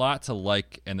 there's a lot to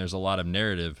like, and there's a lot of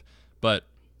narrative. But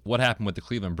what happened with the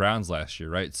Cleveland Browns last year,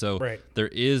 right? So there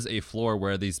is a floor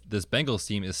where this Bengals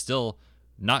team is still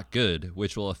not good,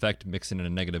 which will affect Mixon in a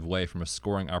negative way from a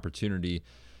scoring opportunity.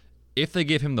 If they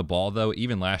give him the ball, though,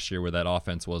 even last year where that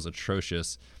offense was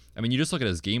atrocious, I mean, you just look at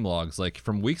his game logs, like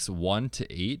from weeks 1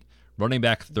 to 8, running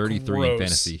back 33 in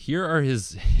fantasy. Here are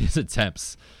his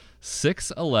attempts: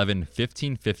 6, 11,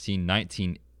 15, 15,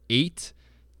 19, 8,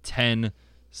 10,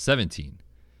 17.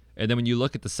 And then when you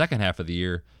look at the second half of the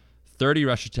year, 30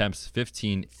 rush attempts,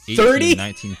 15, 18, 30?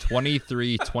 19,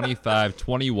 23, 25,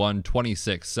 21,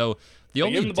 26. So the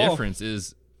only difference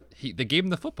is they gave him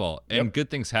the football, and good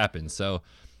things happen. So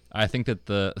I think that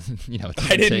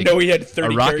I didn't know he had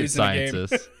 30 carries in a game.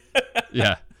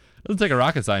 Yeah. It doesn't take a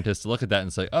rocket scientist to look at that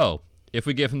and say, oh, if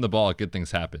we give him the ball, good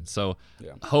things happen. So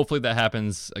hopefully that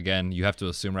happens. Again, you have to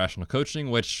assume rational coaching,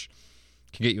 which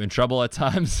can get you in trouble at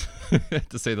times,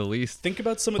 to say the least. Think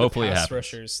about some of the pass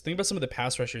rushers. Think about some of the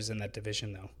pass rushers in that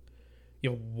division, though.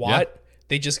 You know, Watt,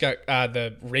 they just got,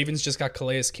 the Ravens just got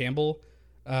Calais Campbell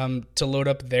to load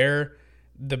up there.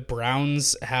 The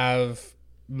Browns have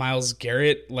Myles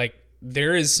Garrett. Like,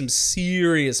 there is some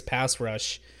serious pass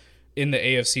rush in the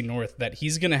AFC North that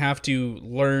he's going to have to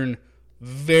learn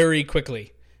very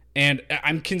quickly. And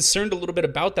I'm concerned a little bit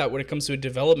about that when it comes to a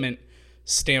development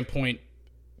standpoint,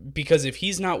 because if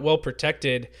he's not well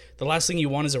protected, the last thing you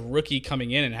want is a rookie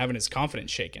coming in and having his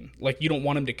confidence shaken. Like, you don't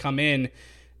want him to come in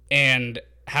and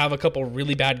have a couple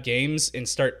really bad games and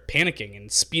start panicking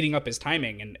and speeding up his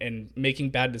timing and making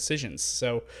bad decisions.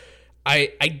 So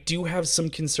I do have some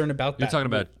concern about that. You're talking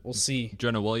about we'll see.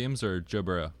 Jonah Williams or Joe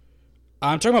Burrow?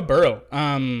 I'm talking about Burrow.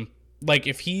 Like,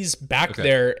 if he's back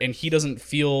there and he doesn't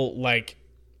feel like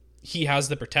he has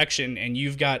the protection, and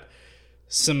you've got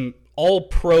some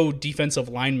all-pro defensive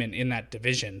linemen in that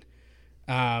division,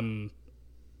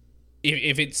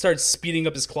 if it starts speeding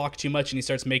up his clock too much and he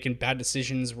starts making bad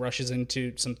decisions, rushes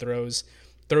into some throws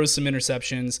some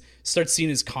interceptions, starts seeing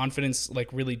his confidence like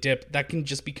really dip, that can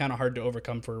just be kind of hard to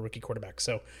overcome for a rookie quarterback.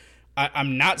 So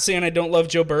I'm not saying I don't love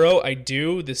Joe Burrow. I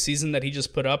do. The season that he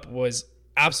just put up was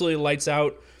absolutely lights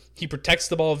out. He protects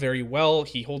the ball very well.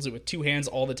 He holds it with two hands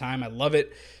all the time. I love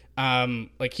it.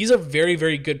 Like, he's a very,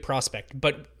 very good prospect,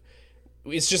 but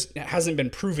it hasn't been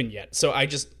proven yet. So I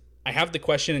have the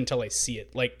question until I see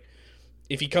it. Like,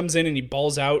 if he comes in and he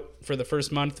balls out for the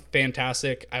first month,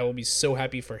 fantastic. I will be so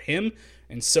happy for him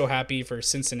and so happy for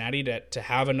Cincinnati to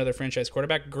have another franchise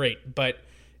quarterback. Great. But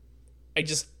I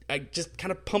just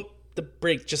kind of pump the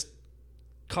brake. Just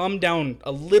calm down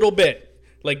a little bit.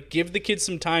 Like, give the kid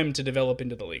some time to develop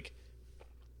into the league.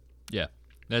 Yeah,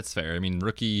 that's fair. I mean,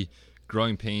 rookie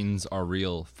growing pains are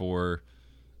real for,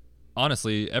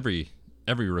 honestly, every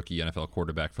every rookie NFL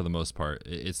quarterback for the most part.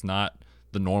 It's not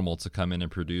the normal to come in and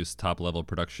produce top-level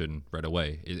production right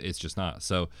away. It's just not.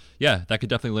 So, yeah, that could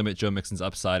definitely limit Joe Mixon's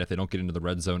upside if they don't get into the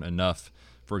red zone enough,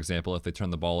 for example, if they turn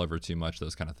the ball over too much,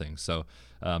 those kind of things. So,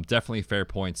 definitely fair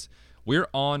points. We're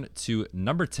on to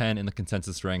number 10 in the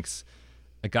consensus ranks,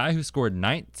 a guy who scored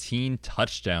 19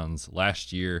 touchdowns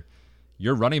last year.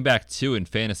 Your running back 2 in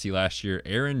fantasy last year,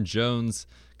 Aaron Jones,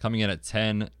 coming in at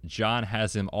 10. John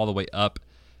has him all the way up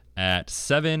at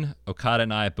 7. Okada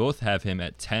and I both have him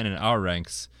at 10 in our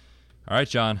ranks. All right,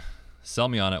 John, sell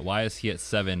me on it. Why is he at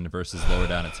 7 versus lower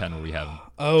down at 10 where we have him?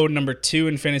 Oh, number 2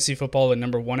 in fantasy football and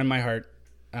number 1 in my heart,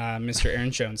 Mr.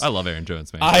 Aaron Jones. I love Aaron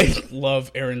Jones, man. I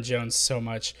love Aaron Jones so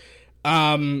much.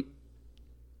 Man,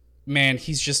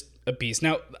 he's just a beast.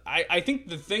 Now, I think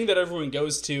the thing that everyone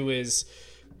goes to is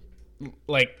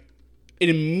like an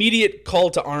immediate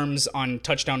call to arms on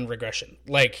touchdown regression.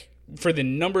 Like, for the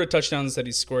number of touchdowns that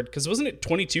he scored, because wasn't it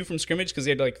 22 from scrimmage? Because he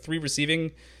had like 3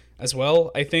 receiving as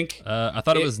well, I think. I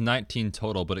thought it was 19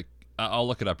 total, but I'll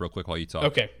look it up real quick while you talk.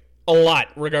 Okay. A lot,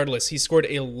 regardless. He scored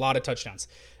a lot of touchdowns.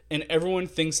 And everyone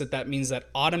thinks that means that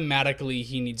automatically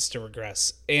he needs to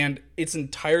regress. And it's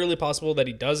entirely possible that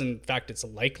he does. In fact, it's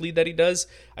likely that he does.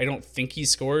 I don't think he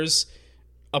scores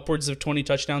upwards of 20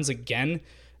 touchdowns again.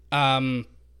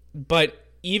 But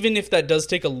even if that does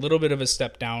take a little bit of a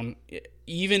step down,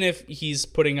 even if he's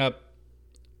putting up,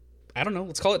 I don't know,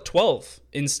 let's call it 12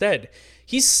 instead,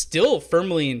 he's still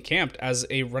firmly encamped as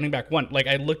a running back 1. Like,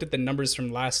 I looked at the numbers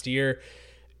from last year,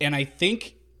 and I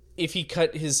think if he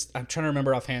cut his, I'm trying to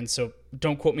remember offhand, so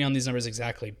don't quote me on these numbers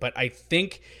exactly, but I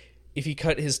think if he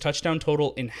cut his touchdown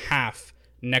total in half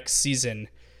next season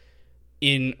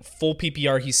in full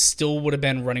PPR, he still would have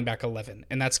been running back 11,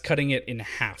 and that's cutting it in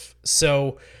half.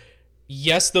 So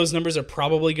yes, those numbers are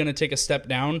probably going to take a step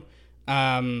down,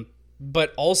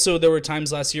 but also there were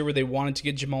times last year where they wanted to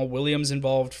get Jamal Williams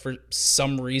involved for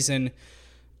some reason.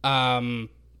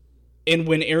 And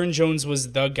when Aaron Jones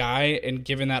was the guy and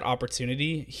given that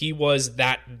opportunity, he was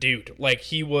that dude. Like,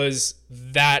 he was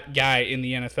that guy in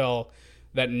the NFL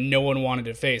that no one wanted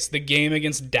to face. The game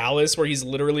against Dallas where he's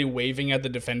literally waving at the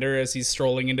defender as he's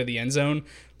strolling into the end zone.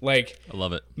 Like, I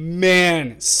love it.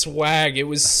 Man, swag. It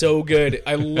was so good.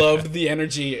 I loved the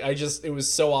energy. It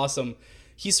was so awesome.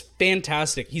 He's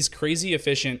fantastic. He's crazy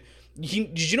efficient.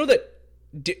 Did you know that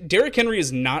Derrick Henry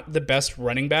is not the best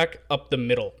running back up the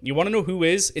middle? You want to know who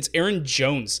is? It's Aaron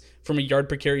Jones from a yard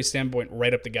per carry standpoint,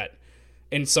 right up the gut.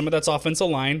 And some of that's offensive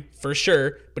line, for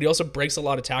sure, but he also breaks a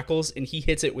lot of tackles, and he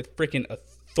hits it with freaking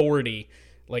authority,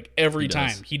 like, every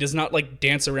time. He does not, like,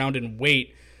 dance around and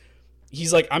wait.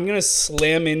 He's like, I'm going to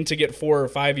slam in to get 4 or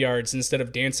 5 yards instead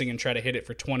of dancing and try to hit it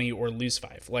for 20 or lose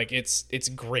 5. Like, it's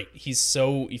great. He's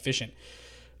so efficient.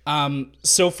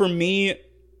 So for me,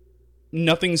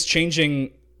 nothing's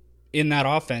changing in that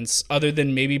offense other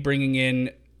than maybe bringing in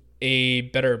a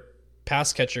better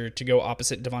pass catcher to go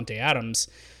opposite Devontae Adams.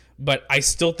 But I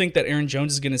still think that Aaron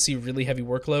Jones is going to see really heavy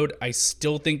workload. I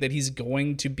still think that he's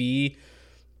going to be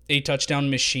a touchdown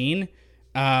machine.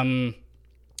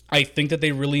 I think that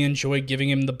they really enjoy giving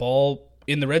him the ball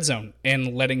in the red zone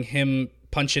and letting him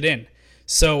punch it in.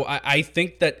 So I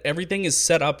think that everything is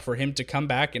set up for him to come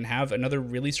back and have another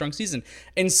really strong season.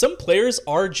 And some players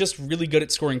are just really good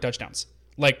at scoring touchdowns.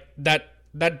 Like, that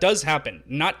does happen.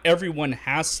 Not everyone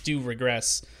has to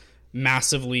regress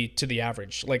massively to the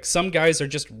average. Like, some guys are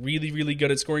just really, really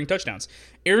good at scoring touchdowns.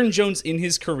 Aaron Jones in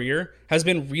his career has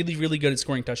been really, really good at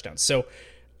scoring touchdowns. So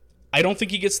I don't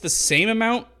think he gets the same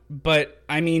amount, but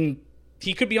I mean,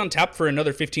 he could be on tap for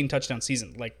another 15 touchdown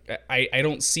season. Like, I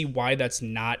don't see why that's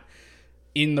not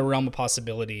in the realm of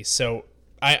possibility. So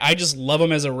I just love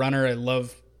him as a runner. I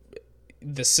love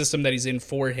the system that he's in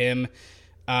for him.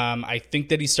 I think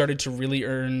that he started to really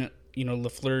earn,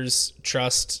 LaFleur's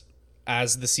trust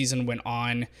as the season went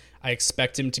on. I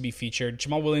expect him to be featured.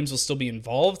 Jamal Williams will still be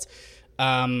involved.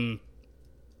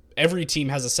 Every team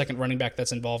has a second running back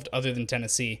that's involved other than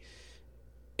Tennessee.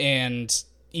 And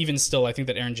even still, I think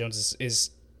that Aaron Jones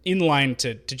is in line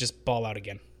to just ball out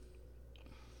again.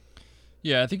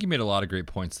 Yeah, I think you made a lot of great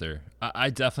points there. I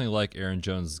definitely like Aaron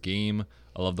Jones' game.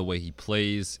 I love the way he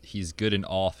plays. He's good in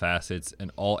all facets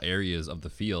and all areas of the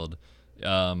field.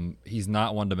 He's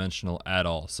not one-dimensional at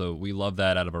all. So we love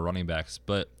that out of our running backs.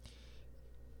 But,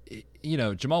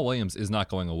 Jamal Williams is not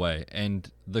going away.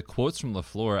 And the quotes from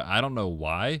LaFleur, I don't know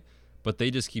why, but they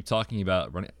just keep talking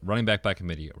about running back by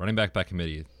committee, running back by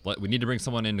committee. We need to bring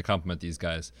someone in to complement these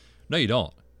guys. No, you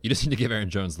don't. You just need to give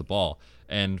Aaron Jones the ball.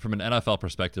 And from an NFL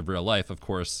perspective, real life, of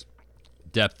course,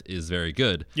 depth is very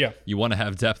good. Yeah. You want to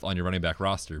have depth on your running back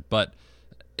roster. But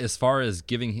as far as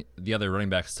giving the other running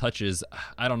backs touches,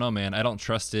 I don't know, man. I don't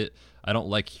trust it. I don't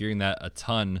like hearing that a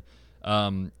ton.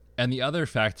 And the other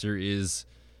factor is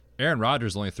Aaron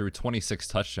Rodgers only threw 26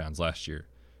 touchdowns last year,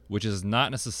 which is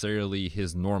not necessarily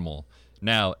his normal.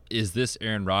 Now, is this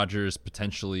Aaron Rodgers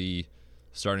potentially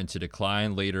starting to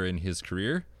decline later in his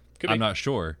career? I'm not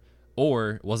sure.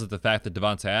 Or was it the fact that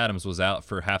Devontae Adams was out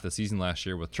for half the season last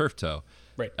year with turf toe?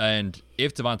 Right. And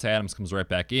if Devontae Adams comes right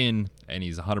back in and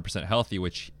he's 100% healthy,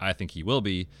 which I think he will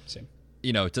be, Same.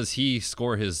 Does he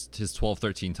score his 12,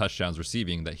 13 touchdowns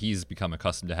receiving that he's become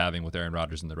accustomed to having with Aaron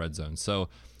Rodgers in the red zone? So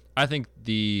I think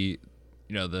the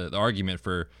argument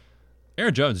for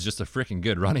Aaron Jones is just a freaking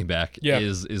good running back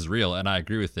is real, and I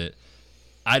agree with it.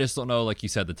 I just don't know, like you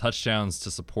said, the touchdowns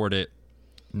to support it.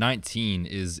 19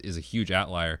 is a huge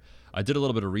outlier. I did a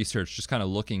little bit of research just kind of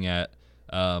looking at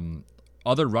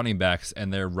other running backs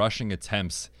and their rushing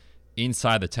attempts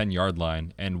inside the 10-yard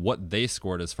line and what they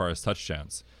scored as far as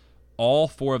touchdowns. All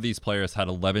 4 of these players had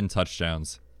 11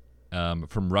 touchdowns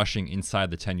from rushing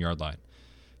inside the 10-yard line.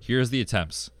 Here's the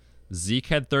attempts. Zeke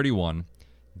had 31.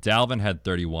 Dalvin had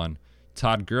 31.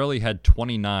 Todd Gurley had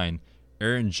 29.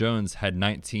 Aaron Jones had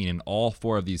 19. And all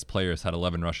 4 of these players had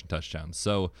 11 rushing touchdowns.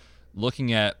 So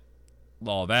looking at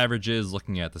law of averages,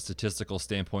 looking at the statistical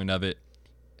standpoint of it,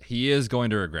 he is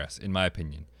going to regress, in my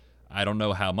opinion. I don't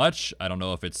know how much. I don't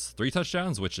know if it's 3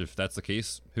 touchdowns, which if that's the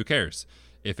case, who cares?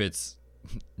 If it's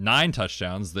 9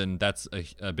 touchdowns, then that's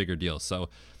a bigger deal. So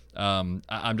I'm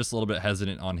just a little bit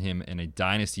hesitant on him in a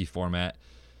dynasty format,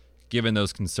 given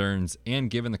those concerns and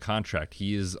given the contract.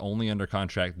 He is only under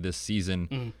contract this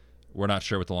season. We're not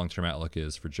sure what the long-term outlook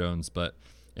is for Jones, but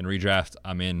in redraft,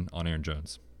 I'm in on Aaron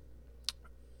Jones.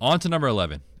 On to number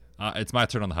 11. It's my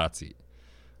turn on the hot seat.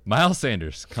 Miles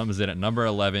Sanders comes in at number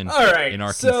 11 in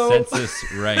our consensus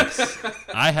ranks.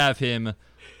 I have him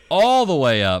all the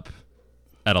way up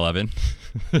at 11.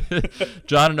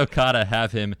 John and Okada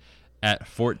have him at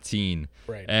 14.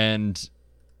 Right. And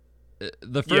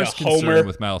the first concern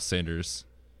with Miles Sanders,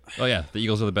 the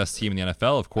Eagles are the best team in the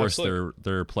NFL. Of course,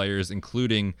 their players,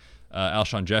 including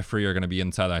Alshon Jeffrey, are going to be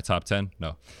inside my top 10.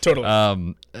 No.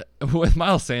 Totally. With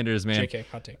Miles Sanders, man. JK,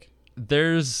 hot take.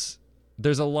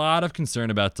 There's a lot of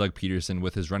concern about Doug Peterson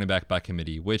with his running back by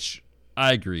committee, which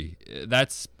I agree.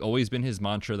 That's always been his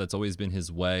mantra. That's always been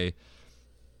his way.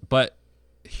 But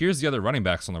here's the other running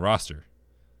backs on the roster.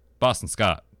 Boston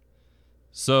Scott.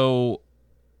 So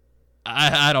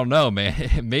I don't know,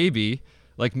 man. maybe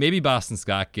Boston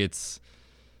Scott gets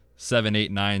 7,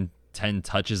 8, 9, 10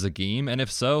 touches a game. And if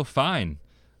so, fine.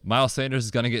 Miles Sanders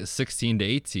is going to get 16 to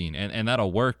 18, and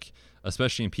that'll work,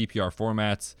 especially in PPR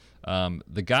formats.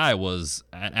 The guy was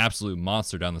an absolute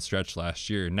monster down the stretch last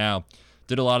year. Now,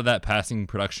 did a lot of that passing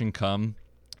production come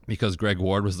because Greg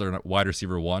Ward was their wide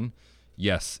receiver 1?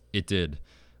 Yes, it did.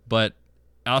 But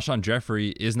Alshon Jeffrey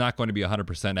is not going to be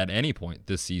 100% at any point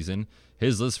this season.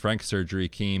 His Liz Frank surgery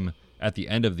came at the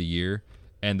end of the year,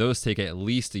 and those take at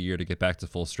least a year to get back to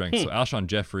full strength. So Alshon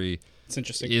Jeffrey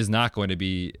is not going to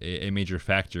be a major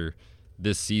factor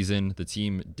this season. The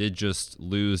team did just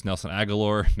lose Nelson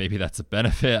Aguilar. Maybe that's a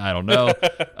benefit. I don't know.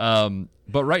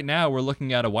 But right now we're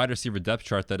looking at a wide receiver depth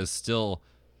chart that is still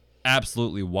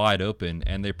absolutely wide open,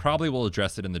 and they probably will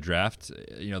address it in the draft.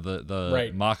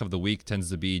 The mock of the week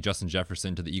tends to be Justin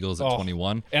Jefferson to the Eagles at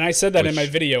 21. And I said that in my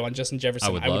video on Justin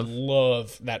Jefferson. I would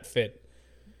love that fit.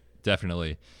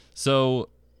 Definitely. So,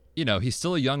 he's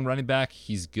still a young running back.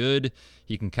 He's good.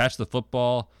 He can catch the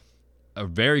football. A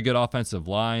very good offensive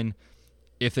line.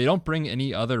 If they don't bring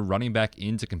any other running back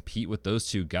in to compete with those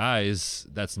 2 guys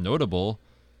that's notable,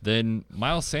 then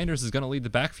Miles Sanders is going to lead the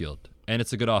backfield, and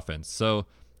it's a good offense. So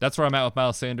that's where I'm at with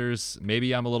Miles Sanders.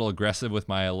 Maybe I'm a little aggressive with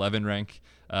my 11 rank.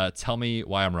 Tell me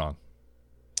why I'm wrong.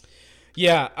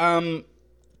 Yeah,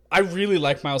 I really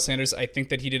like Miles Sanders. I think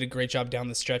that he did a great job down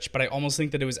the stretch, but I almost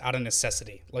think that it was out of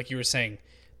necessity. Like you were saying,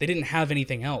 they didn't have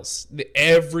anything else.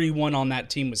 Everyone on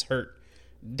that team was hurt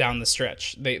down the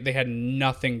stretch. They had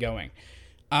nothing going.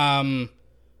 I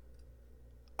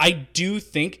don't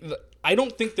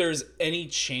think there's any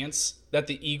chance that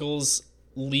the Eagles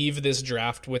leave this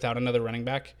draft without another running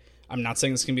back. I'm not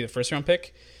saying this can be the first round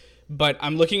pick, but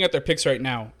I'm looking at their picks right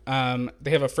now.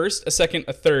 They have a first, a second,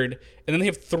 a third, and then they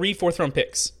have 3 fourth round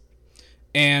picks.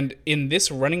 And in this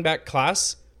running back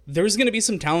class, there's going to be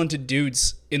some talented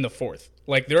dudes in the 4th.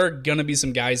 Like, there are going to be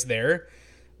some guys there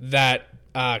that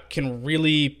can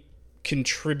really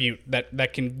contribute,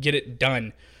 that can get it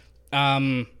done.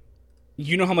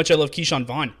 You know how much I love Keyshawn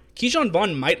Vaughn. Keyshawn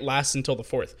Vaughn might last until the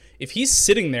 4th. If he's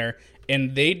sitting there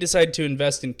And they decided to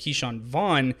invest in Keyshawn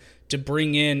Vaughn to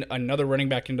bring in another running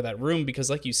back into that room because,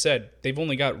 like you said, they've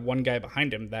only got one guy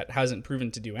behind him that hasn't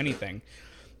proven to do anything.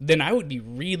 Then I would be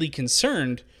really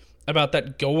concerned about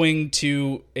that going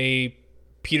to a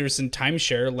Peterson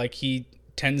timeshare like he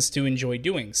tends to enjoy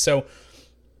doing. So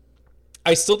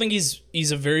I still think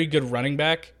he's a very good running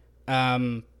back.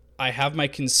 I have my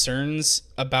concerns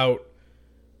about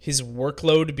his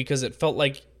workload because it felt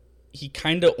like he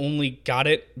kind of only got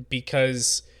it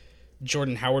because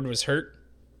Jordan Howard was hurt.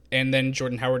 And then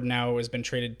Jordan Howard now has been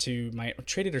traded to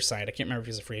traded or signed. I can't remember if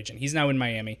he's a free agent. He's now in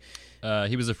Miami.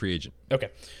 He was a free agent. Okay.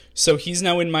 So he's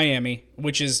now in Miami,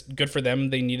 which is good for them.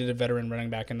 They needed a veteran running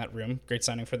back in that room. Great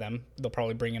signing for them. They'll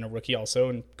probably bring in a rookie also,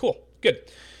 and cool. Good.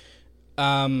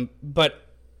 But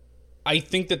I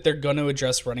think that they're going to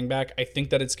address running back. I think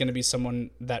that it's going to be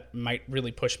someone that might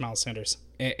really push Miles Sanders.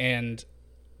 And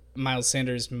Miles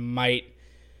Sanders might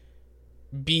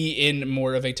be in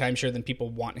more of a timeshare than people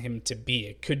want him to be.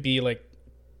 It could be like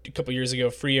a couple years ago,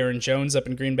 free Aaron Jones up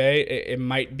in Green Bay. It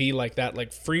might be like that,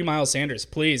 like free Miles Sanders,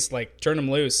 please, like turn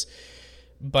him loose.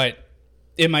 But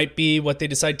it might be what they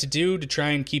decide to do to try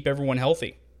and keep everyone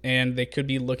healthy. And they could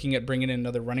be looking at bringing in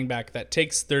another running back that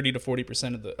takes 30 to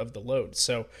 40% of the load.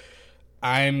 So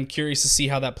I'm curious to see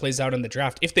how that plays out in the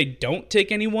draft. If they don't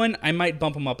take anyone, I might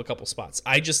bump them up a couple spots.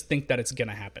 I just think that it's going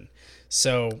to happen.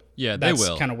 So yeah, that's they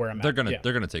will. Kind of where I'm They're at.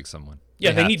 They're gonna take someone.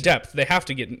 Yeah, they need depth. They have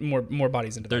to get more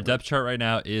bodies into their that depth chart right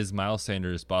now is Miles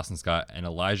Sanders, Boston Scott, and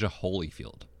Elijah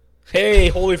Holyfield. Hey,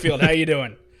 Holyfield, how you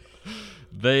doing?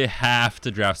 They have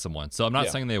to draft someone. So I'm not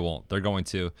saying they won't. They're going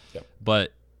to. Yep.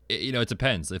 But it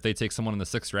depends. If they take someone in the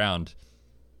 6th round,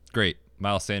 great.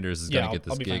 Miles Sanders is going to get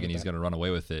this gig and he's going to run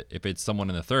away with it. If it's someone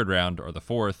in the 3rd round or the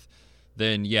 4th,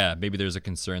 then yeah, maybe there's a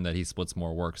concern that he splits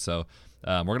more work. So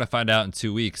we're going to find out in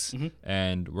 2 weeks,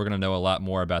 and we're going to know a lot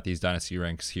more about these dynasty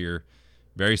ranks here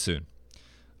very soon.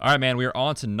 All right, man, we are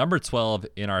on to number 12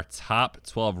 in our top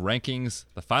 12 rankings.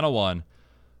 The final one,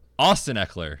 Austin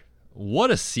Eckler.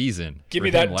 What a season Give for me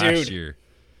him that last dude. year.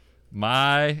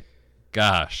 My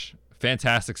gosh,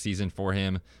 fantastic season for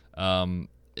him.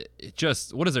 It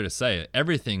just, what is there to say?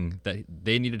 Everything that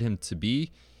they needed him to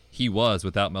be, he was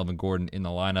without Melvin Gordon in the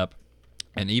lineup.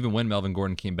 And even when Melvin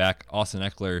Gordon came back, Austin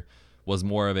Eckler was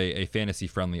more of a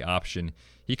fantasy-friendly option.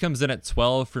 He comes in at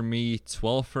 12 for me,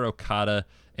 12 for Okada,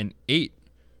 and 8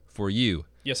 for you.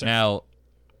 Yes, sir. Now,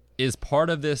 is part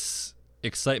of this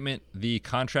excitement the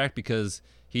contract? Because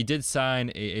he did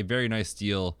sign a very nice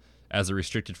deal as a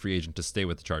restricted free agent to stay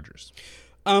with the Chargers.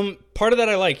 Part of that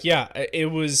I like. Yeah,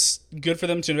 it was good for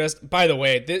them to invest. By the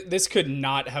way, this could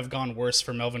not have gone worse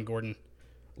for Melvin Gordon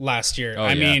last year.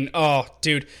 I mean,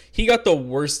 dude, he got the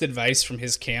worst advice from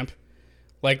his camp.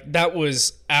 Like, that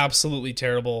was absolutely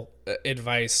terrible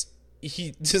advice.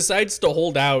 He decides to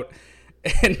hold out,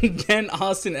 and then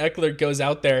Austin Eckler goes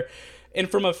out there. And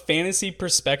from a fantasy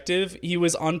perspective, he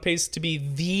was on pace to be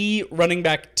the running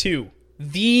back 2.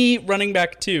 The running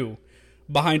back 2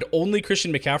 behind only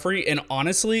Christian McCaffrey. And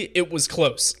honestly, it was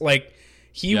close. Like,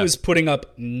 he was putting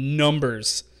up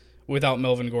numbers without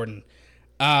Melvin Gordon.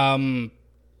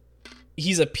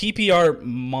 He's a PPR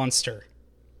monster.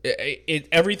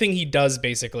 Everything he does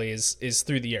basically is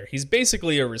through the air. He's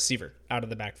basically a receiver out of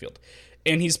the backfield.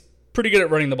 And he's pretty good at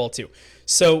running the ball too.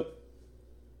 So,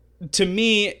 to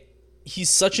me,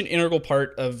 he's such an integral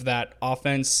part of that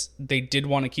offense. They did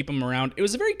want to keep him around. It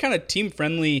was a very kind of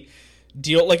team-friendly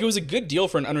deal. Like, it was a good deal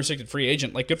for an unrestricted free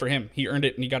agent. Like, good for him. He earned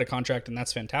it, and he got a contract, and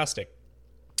that's fantastic.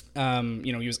 He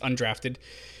was undrafted.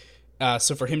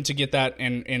 So for him to get that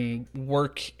and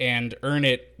work and earn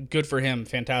it, good for him,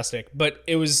 fantastic. But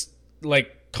it was,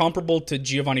 like, comparable to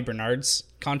Giovanni Bernard's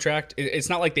contract. It's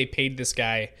not like they paid this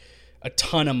guy a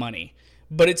ton of money.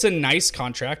 But it's a nice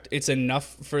contract. It's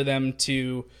enough for them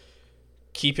to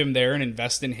keep him there and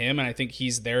invest in him, and I think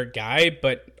he's their guy,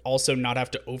 but also not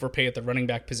have to overpay at the running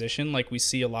back position like we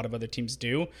see a lot of other teams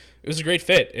do. It was a great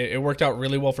fit. It worked out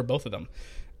really well for both of them.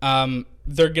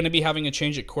 They're going to be having a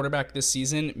change at quarterback this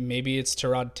season. Maybe it's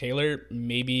Tyrod Taylor.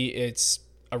 Maybe it's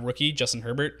a rookie, Justin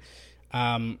Herbert.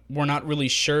 We're not really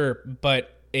sure,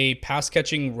 but a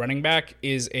pass-catching running back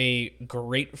is a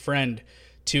great friend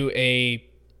to a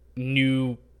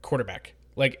new quarterback.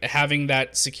 Like, having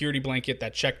that security blanket,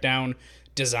 that check down,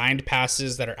 designed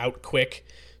passes that are out quick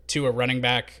to a running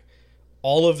back,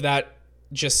 all of that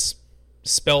just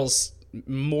spells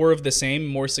more of the same,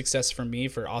 more success for me,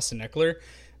 for Austin Eckler,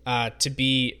 to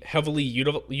be heavily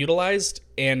utilized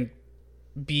and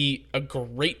be a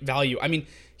great value. I mean,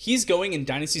 he's going in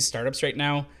Dynasty startups right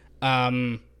now.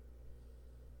 Where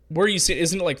are you seeing?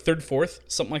 Isn't it like third, fourth,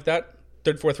 something like that?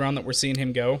 Third, fourth round that we're seeing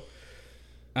him go?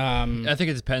 I think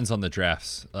it depends on the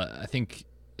drafts. I think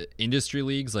industry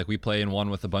leagues, like we play in one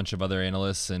with a bunch of other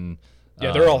analysts, and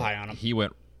they're all high on him.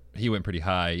 He went pretty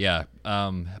high, yeah.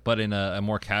 But in a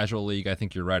more casual league, I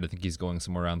think you're right. I think he's going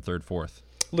somewhere around third, fourth.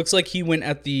 Looks like he went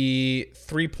at the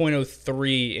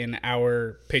 3.03 in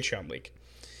our Patreon league.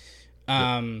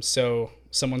 So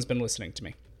someone's been listening to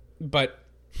me. But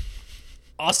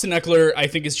Austin Eckler, I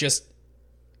think, is just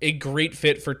a great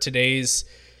fit for today's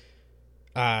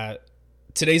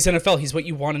NFL. He's what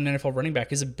you want in an NFL running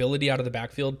back. His ability out of the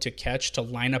backfield to catch, to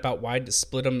line up out wide, to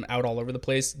split him out all over the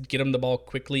place, get him the ball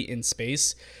quickly in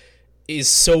space is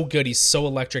so good. He's so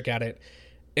electric at it.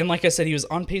 And like I said, he was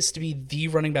on pace to be the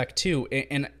running back too.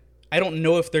 And I don't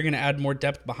know if they're going to add more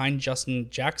depth behind Justin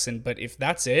Jackson, but if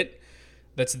that's it,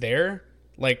 that's there,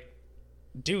 like,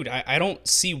 dude, I don't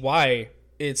see why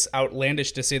it's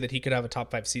outlandish to say that he could have a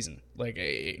top 5 season. Like,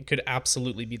 it could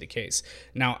absolutely be the case.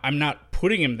 Now, I'm not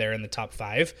putting him there in the top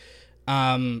 5,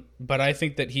 but I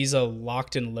think that he's a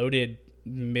locked and loaded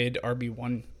mid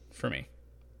RB1 for me.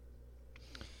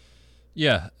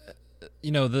 Yeah.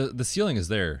 The ceiling is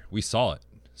there. We saw it.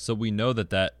 So we know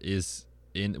that is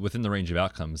within the range of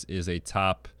outcomes, is a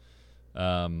top,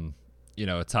 a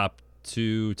top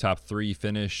 2, top 3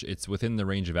 finish. It's within the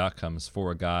range of outcomes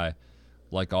for a guy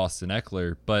like Austin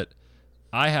Eckler. But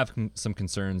I have some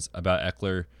concerns about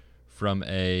Eckler from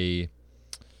a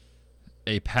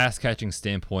pass catching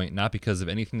standpoint, not because of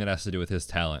anything that has to do with his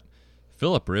talent.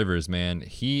 Phillip Rivers, man,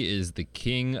 he is the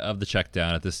king of the check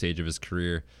down at this stage of his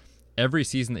career. Every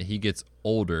season that he gets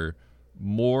older,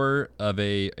 more of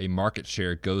a market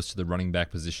share goes to the running back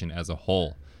position as a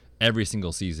whole every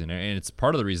single season. And it's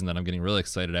part of the reason that I'm getting really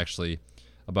excited actually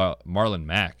about Marlon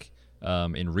Mack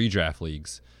in redraft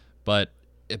leagues. But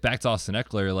back to Austin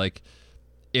Eckler, like,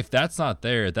 if that's not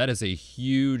there, that is a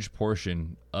huge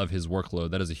portion of his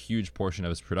workload. That is a huge portion of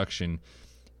his production.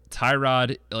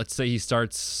 Tyrod, let's say he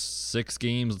starts 6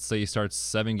 games, let's say he starts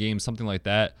 7 games, something like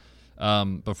that,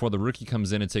 before the rookie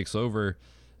comes in and takes over.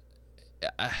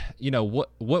 What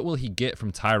will he get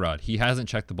from Tyrod? He hasn't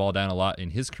checked the ball down a lot in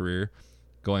his career,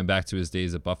 going back to his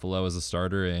days at Buffalo as a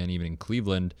starter and even in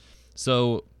Cleveland.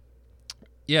 So,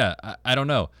 yeah, I don't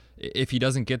know. If he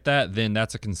doesn't get that, then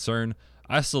that's a concern.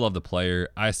 I still love the player.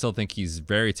 I still think he's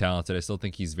very talented. I still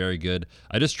think he's very good.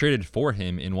 I just traded for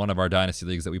him in one of our Dynasty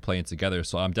leagues that we play in together,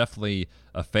 so I'm definitely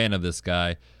a fan of this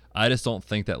guy. I just don't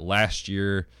think that last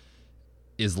year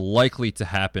is likely to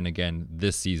happen again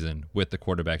this season with the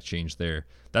quarterback change there.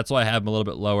 That's why I have him a little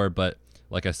bit lower, but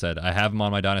like I said, I have him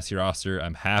on my Dynasty roster.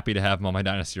 I'm happy to have him on my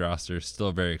Dynasty roster.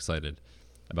 Still very excited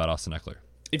about Austin Eckler.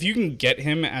 If you can get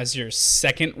him as your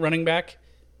second running back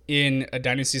in a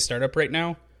Dynasty startup right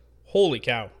now, holy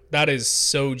cow, that is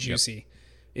so juicy. Yep.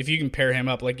 If you can pair him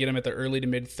up, like get him at the early to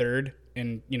mid third,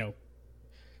 and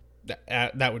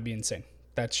that would be insane.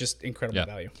 That's just incredible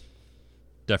value.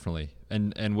 Definitely.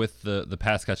 And with the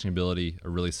pass catching ability, a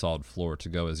really solid floor to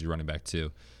go as your running back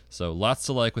too. So lots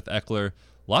to like with Eckler,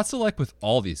 lots to like with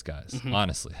all these guys,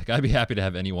 honestly. Like, I'd be happy to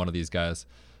have any one of these guys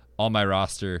on my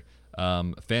roster.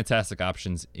 Fantastic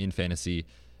options in fantasy,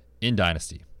 in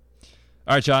Dynasty.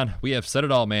 All right, John, we have said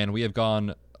it all, man. We have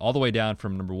gone all the way down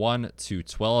from number 1 to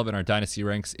 12 in our Dynasty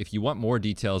ranks. If you want more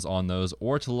details on those,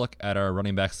 or to look at our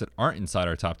running backs that aren't inside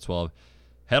our top 12,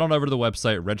 head on over to the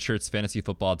website,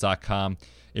 redshirtsfantasyfootball.com.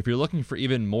 If you're looking for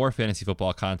even more fantasy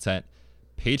football content,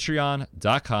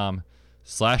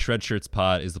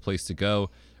 patreon.com/redshirtspod is the place to go.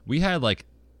 We had like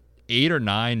 8 or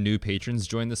 9 new patrons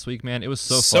join this week, man. It was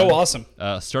so fun. So awesome.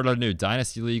 Started a new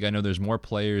Dynasty League. I know there's more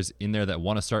players in there that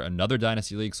want to start another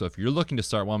Dynasty League. So if you're looking to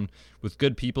start one with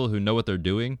good people who know what they're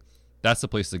doing, that's the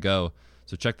place to go.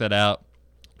 So check that out.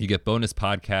 You get bonus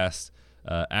podcasts,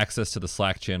 access to the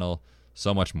Slack channel,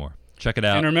 so much more. Check it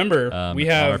out. And remember, we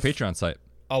have on our Patreon site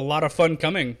a lot of fun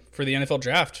coming for the NFL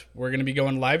draft. We're going to be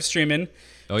going live streaming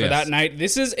that night.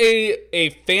 This is a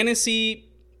fantasy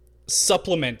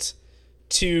supplement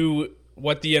to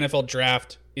what the NFL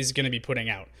draft is going to be putting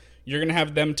out. You're going to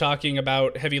have them talking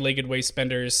about heavy-legged waist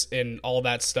benders and all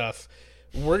that stuff.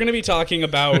 We're going to be talking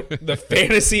about the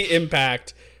fantasy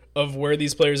impact of where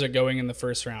these players are going in the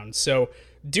first round. So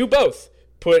do both.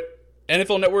 Put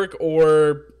NFL Network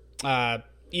or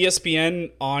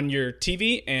ESPN on your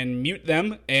TV and mute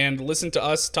them and listen to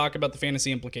us talk about the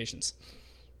fantasy implications.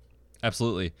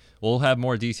 Absolutely. We'll have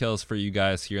more details for you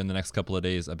guys here in the next couple of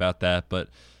days about that, but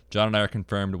John and I are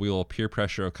confirmed. We will peer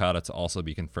pressure Okada to also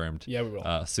be confirmed. Yeah, we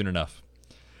will. Soon enough.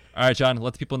 All right, John,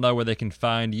 let the people know where they can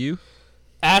find you.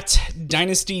 At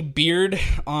Dynasty Beard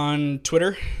on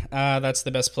Twitter. That's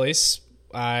the best place.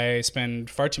 I spend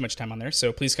far too much time on there,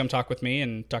 so please come talk with me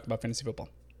and talk about fantasy football.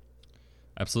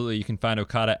 Absolutely. You can find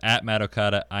Okada at Matt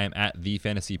Okada. I am at The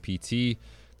Fantasy PT.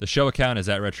 The show account is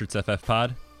at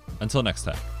RedShirtsFFPod. Until next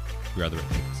time, we are the Red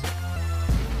Shirts.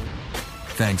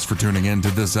 Thanks for tuning in to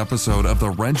this episode of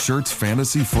the Red Shirts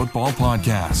Fantasy Football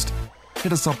Podcast.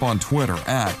 Hit us up on Twitter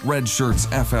at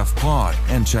RedShirtsFFPod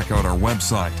and check out our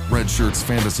website,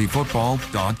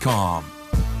 redshirtsfantasyfootball.com.